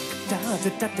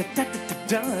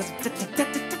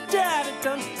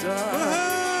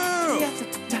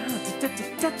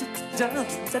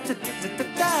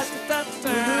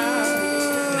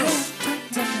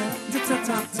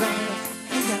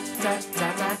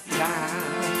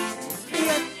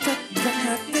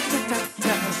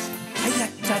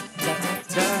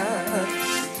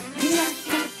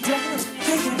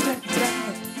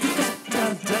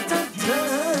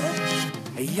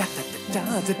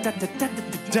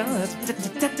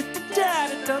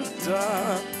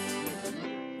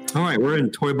 All right, we're in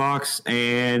Toy Box,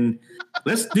 and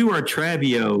let's do our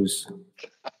Travios.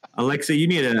 Alexa, you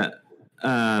need to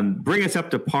bring us up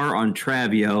to par on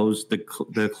Travios,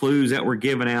 the clues that we're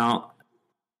giving out,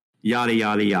 yada,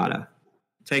 yada, yada.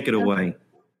 Take it away.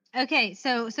 Okay,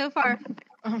 so far...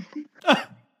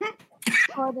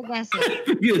 For the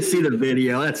guesses. You see the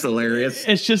video. That's hilarious.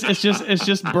 It's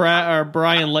just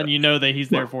Brian letting you know that he's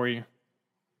there for you.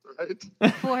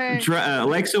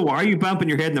 Alexa, why are you bumping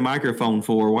your head in the microphone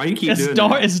for? Why do you keep doing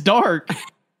that? It's dark.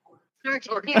 Dark.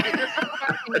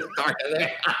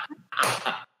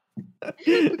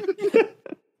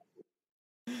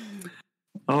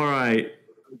 All right.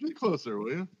 Get closer,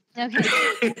 will you?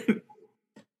 Okay.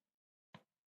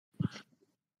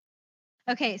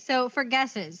 Okay, so for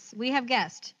guesses, we have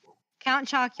guessed Count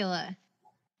Chocula,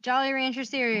 Jolly Rancher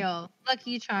cereal,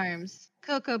 Lucky Charms,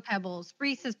 Cocoa Pebbles,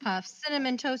 Reese's Puffs,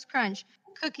 Cinnamon Toast Crunch,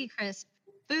 Cookie Crisp,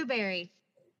 Boo Berry,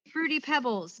 Fruity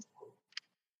Pebbles,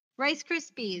 Rice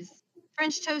Krispies,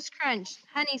 French Toast Crunch,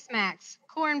 Honey Smacks,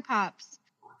 Corn Pops,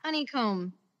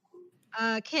 Honeycomb,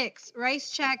 Kix,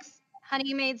 Rice Chex,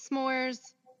 Honey Made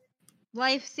S'mores,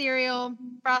 Life Cereal,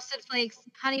 Frosted Flakes,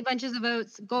 Honey Bunches of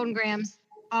Oats, Golden Grams.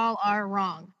 All are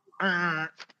wrong. Why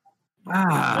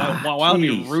would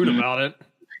be rude about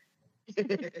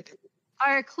it?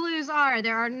 Our clues are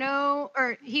there are no,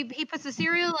 or he puts the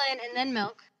cereal in and then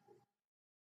milk.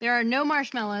 There are no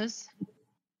marshmallows.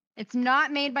 It's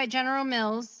not made by General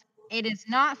Mills. It is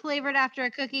not flavored after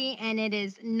a cookie, and it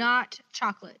is not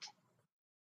chocolate.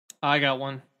 I got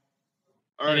one.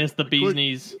 And it's the bee's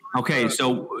knees. Okay,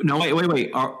 so no,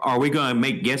 wait. Are we going to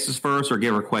make guesses first or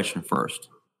give her a question first?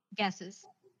 Guesses.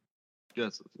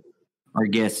 Guesses. Or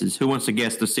guesses. Who wants to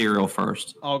guess the cereal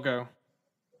first? I'll go.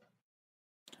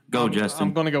 Go, Justin.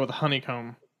 I'm going to go with the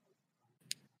honeycomb.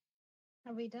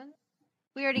 Are we done?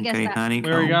 We already guessed that. Honeycomb.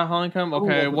 We already got honeycomb?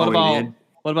 Okay, Oh, what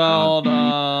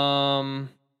about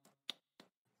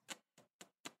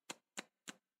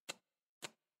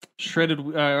shredded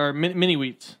or mini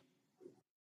wheats?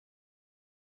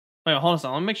 Wait, hold on a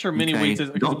second. Let me make sure mini wheats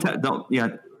is. Yeah.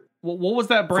 What was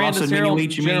that brand Frosted of cereal? Mini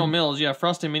Wheats, you General mean? Mills. Yeah,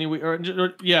 Frosted Mini Wheat.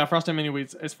 Frosted Mini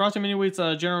Wheats. Is Frosted Mini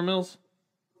Wheats General Mills?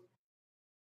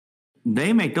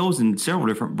 They make those in several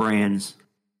different brands.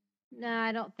 No,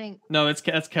 I don't think. No,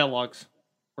 that's Kellogg's.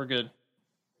 We're good.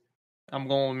 I'm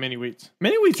going with mini wheats.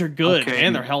 Mini wheats are good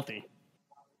and they're healthy.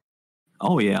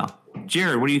 Oh yeah,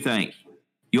 Jared, what do you think?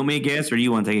 You want me to guess, or do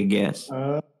you want to take a guess?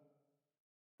 I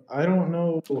don't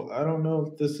know. I don't know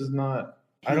if this is not.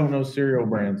 I don't know cereal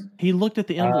brands. He looked at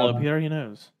the envelope. He already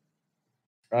knows.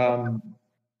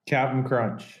 Captain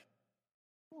Crunch.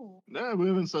 No, we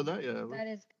haven't said that yet. That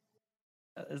is.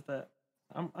 Is that?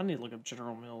 I need to look up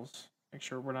General Mills. Make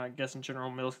sure we're not guessing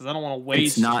General Mills because I don't want to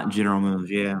waste. It's not General Mills.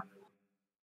 Yeah.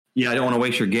 Yeah, I don't want to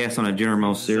waste your guess on a General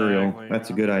Mills cereal. That's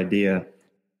a good idea.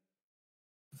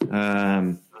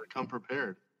 Come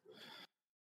prepared.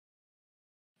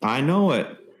 I know it.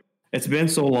 It's been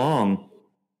so long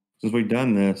since we've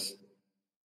done this.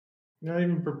 Not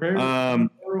even prepared. I'm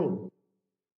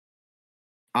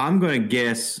going to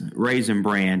guess Raisin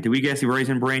Bran. Did we guess the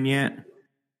Raisin Bran yet?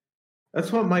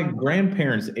 That's what my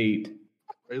grandparents ate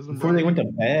before they went to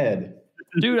bed.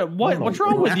 Dude, what's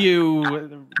wrong with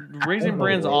you? Raisin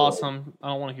Bran's awesome. I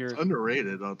don't want to hear it. It's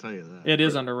underrated, I'll tell you that. It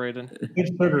is underrated. Put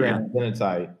sugar in it, then it's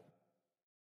aight.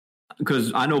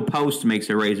 Because I know Post makes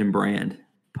a Raisin Bran.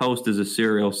 Post is a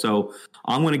cereal, so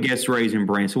I'm going to guess Raisin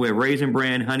Bran. So we have Raisin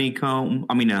Bran, Honeycomb.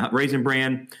 Raisin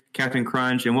Bran, Captain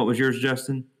Crunch, and what was yours,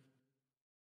 Justin?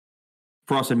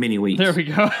 Frosted Mini Wheats. There we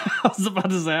go. I was about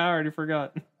to say, I already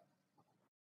forgot.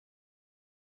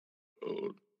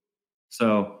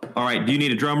 So, all right. Do you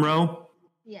need a drum roll?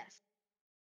 Yes.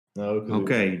 No.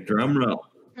 Okay, drum roll.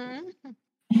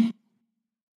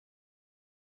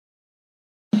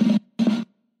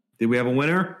 Did we have a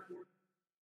winner?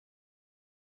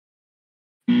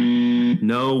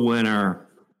 No winner.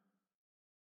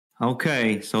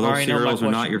 Okay, so those cereals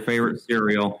are not your favorite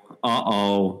cereal.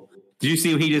 Uh-oh. Did you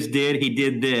see what he just did? He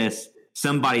did this.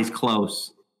 Somebody's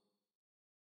close.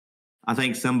 I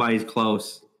think somebody's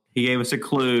close. He gave us a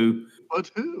clue. But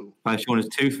who? By showing his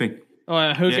two fingers.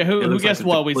 Who guessed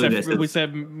what? We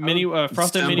said mini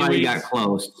Frosted Mini Wheats. Somebody got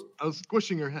close. I was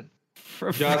squishing your head.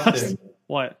 Justin.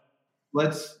 What?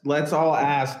 Let's all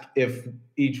ask if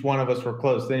each one of us were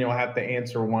close. Then you'll have to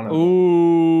answer one of them.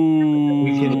 Ooh.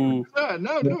 We can, that's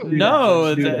good.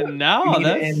 Yeah.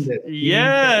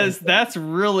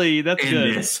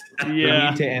 We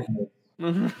need to end it.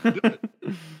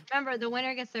 Remember, the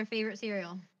winner gets their favorite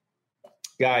cereal.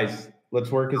 Guys,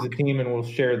 let's work as a team and we'll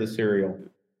share the cereal.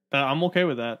 I'm okay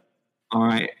with that. All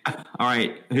right.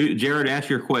 Jared, ask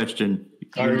your question.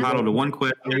 You're entitled to one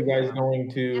question. Are you guys going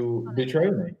to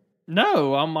betray me?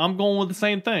 No, I'm going with the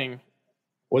same thing.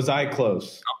 Was I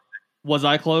close? Was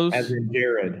I close? As in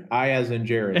Jared. As in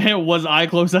Jared. Was I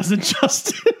close as in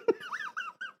Justin?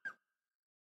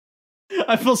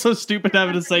 I feel so stupid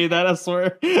having to say that, I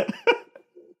swear. I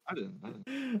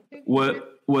didn't.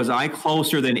 What was I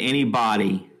closer than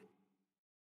anybody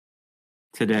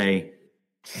today?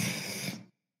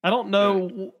 I don't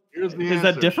know. Here's the Is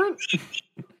answer. that different?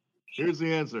 Here's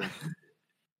the answer.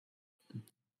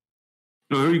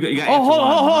 Hold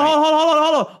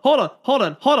on.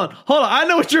 I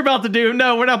know what you're about to do.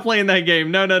 No, we're not playing that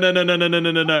game. No.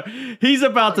 He's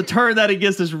about to turn that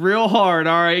against us real hard.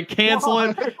 All right, cancel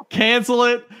it.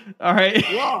 All right,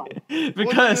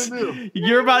 because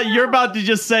you're about to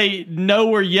just say no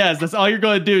or yes. That's all you're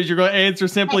going to do is you're going to answer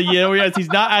simply yeah or yes. He's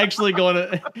not actually going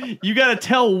to. You got to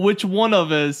tell which one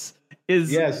of us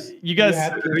is Yes. you guys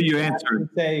you answer.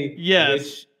 Say yes.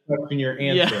 which question you're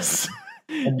answering. Yes.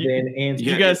 And then answer.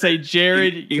 You gotta say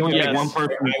Jared. You only yes. take one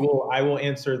person. I will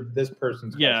answer this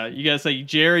person's question. Yeah, you gotta say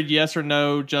Jared, yes or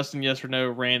no, Justin, yes or no,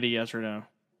 Randy, yes or no.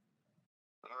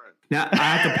 All right. Now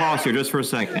I have to pause here just for a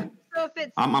second. So if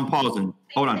it's I'm pausing.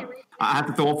 Hold on. I have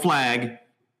to throw a flag.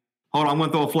 Hold on. I'm going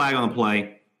to throw a flag on the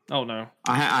play. Oh no.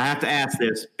 I have to ask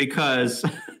this because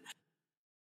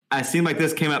I seem like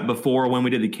this came up before when we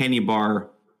did the candy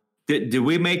bar. Did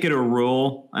we make it a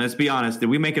rule? And let's be honest. Did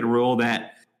we make it a rule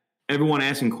that everyone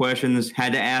asking questions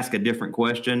had to ask a different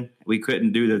question? We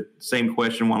couldn't do the same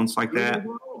question once like that.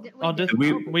 Oh, did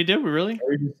we really?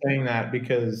 Are you just saying that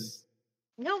because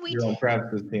No, we you're on did.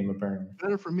 Travis's team, apparently?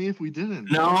 Better for me if we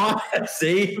didn't. No,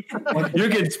 see, you're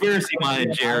conspiracy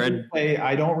minded, Jared.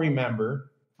 I don't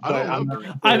remember.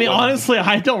 I mean, honestly,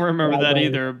 I don't remember that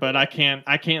either. But I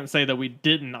can't say that we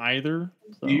didn't either.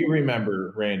 So. Do you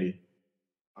remember, Randy?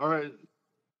 All right.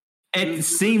 It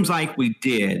seems like we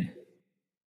did.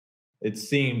 It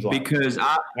seems like because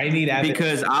I need evidence.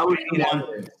 Because I was the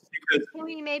one.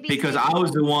 Because I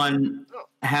was the one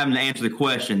having to answer the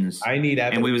questions. I need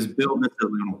evidence. And we was building this a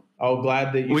little. Oh,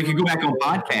 glad that we could go back on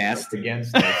podcast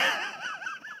against us.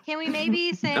 Can we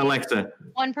maybe say Alexa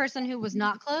one person who was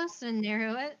not close and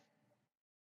narrow it?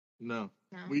 No.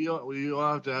 We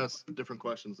all have to ask different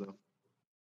questions though.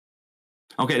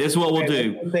 Okay, this is what we'll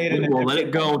do. We'll let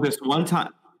it go this one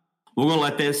time. We're gonna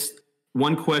let this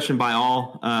one question by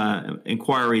all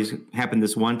inquiries happen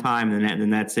this one time, and then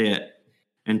that's it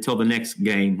until the next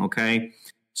game. Okay.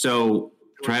 So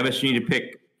Travis, you need to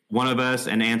pick one of us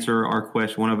and answer our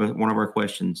question. One of our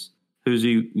questions. Who's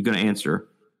you going to answer?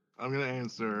 I'm going to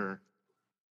answer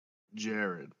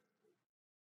Jared.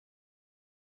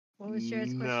 What was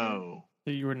Jared's question? No.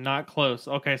 So you were not close.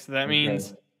 Okay, so that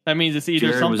means it's either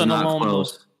Jared something along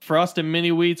close. Frost and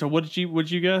mini wheats, or what did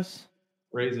you guess?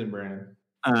 Raisin Bran.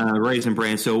 Raisin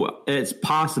Bran. So it's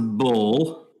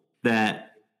possible that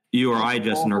you or I,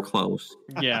 Justin, are close.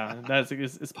 Yeah,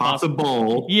 it's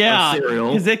possible. Yeah,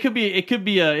 cereal. Because it could be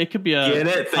a. Get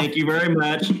it? Thank you very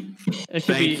much.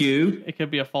 Thank you. It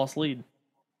could be a false lead.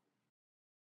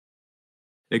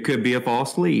 It could be a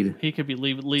false lead. He could be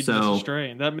leading us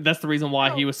astray. That's the reason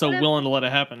why he was so willing to let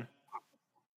it happen.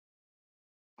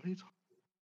 What are you talking?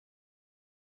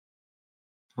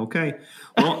 Okay.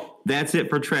 Well, that's it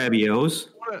for Travios.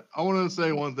 I want to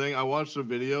say one thing. I watched a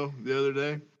video the other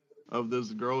day of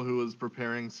this girl who was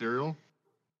preparing cereal,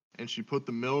 and she put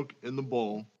the milk in the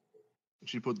bowl, and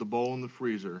she put the bowl in the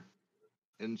freezer,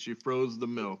 and she froze the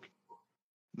milk.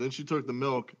 Then she took the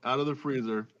milk out of the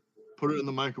freezer, put it in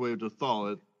the microwave to thaw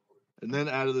it, and then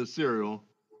added the cereal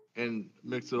and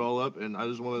mixed it all up. And I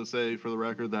just want to say for the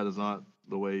record, that is not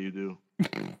the way you do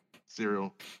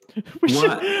cereal. We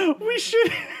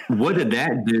should. What did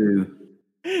that do?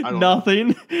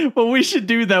 Nothing. But we should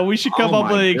do that. We should come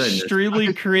up with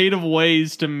extremely creative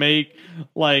ways to make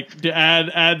to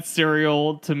add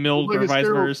cereal to milk or vice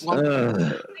versa. We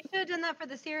should have done that for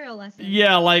the cereal lesson.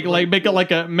 Yeah, make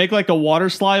it a water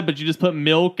slide, but you just put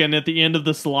milk, and at the end of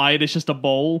the slide, it's just a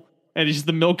bowl, and it's just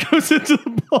the milk goes into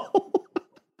the bowl.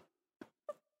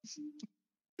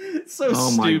 It's so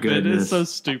stupid. It's so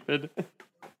stupid.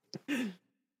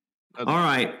 All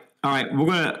right. We're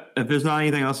gonna. If there's not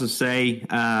anything else to say,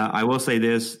 I will say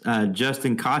this: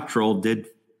 Justin Cottrell did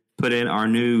put in our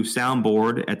new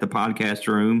soundboard at the podcast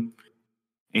room,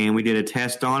 and we did a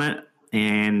test on it,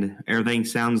 and everything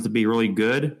sounds to be really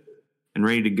good and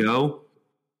ready to go.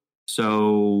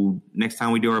 So next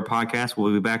time we do our podcast,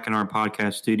 we'll be back in our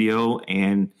podcast studio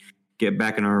and get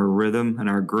back in our rhythm and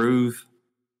our groove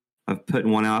of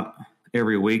putting one out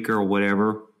every week or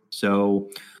whatever.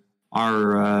 So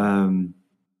our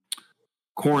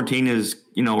quarantine is,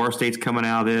 our state's coming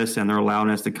out of this and they're allowing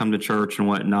us to come to church and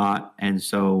whatnot. And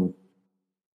so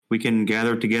we can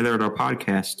gather together at our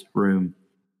podcast room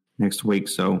next week.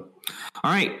 So,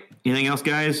 all right. Anything else,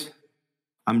 guys?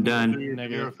 I'm done. Do your De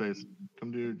Niro face.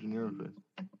 Come do your De Niro face.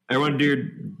 Everyone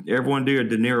do a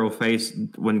De Niro face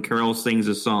when Carol sings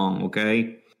a song,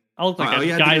 okay? I look like a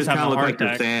guy's having a heart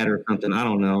attack. They're sad or something. I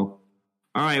don't know.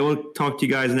 All right, we'll talk to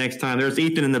you guys next time. There's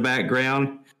Ethan in the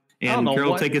background. And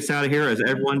Carol, take us out of here as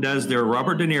everyone does their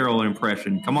Robert De Niro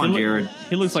impression. Come on, Jared.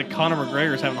 He looks like Conor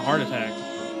McGregor's having a heart attack.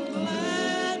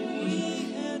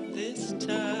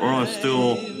 Or on a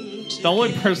stool. The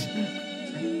only person...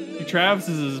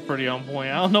 Travis's is pretty on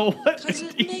point. I don't know what...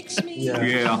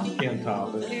 Yeah. Can't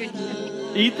top it.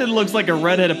 Ethan looks like a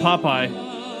redheaded Popeye.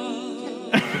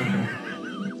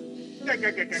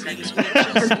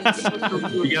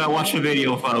 You gotta watch the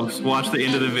video, folks. Watch the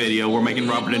end of the video. We're making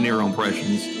Robert De Niro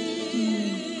impressions.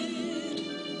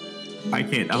 I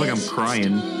can't. I think I'm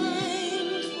crying.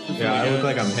 Yeah, I look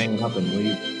like I'm hanging up and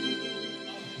leaving.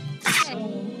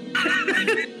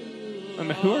 I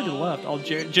mean, who already left? Oh,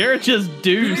 Jared just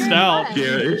deuced out.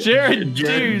 Jared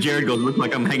deuced. goes, look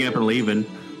like I'm hanging up and leaving.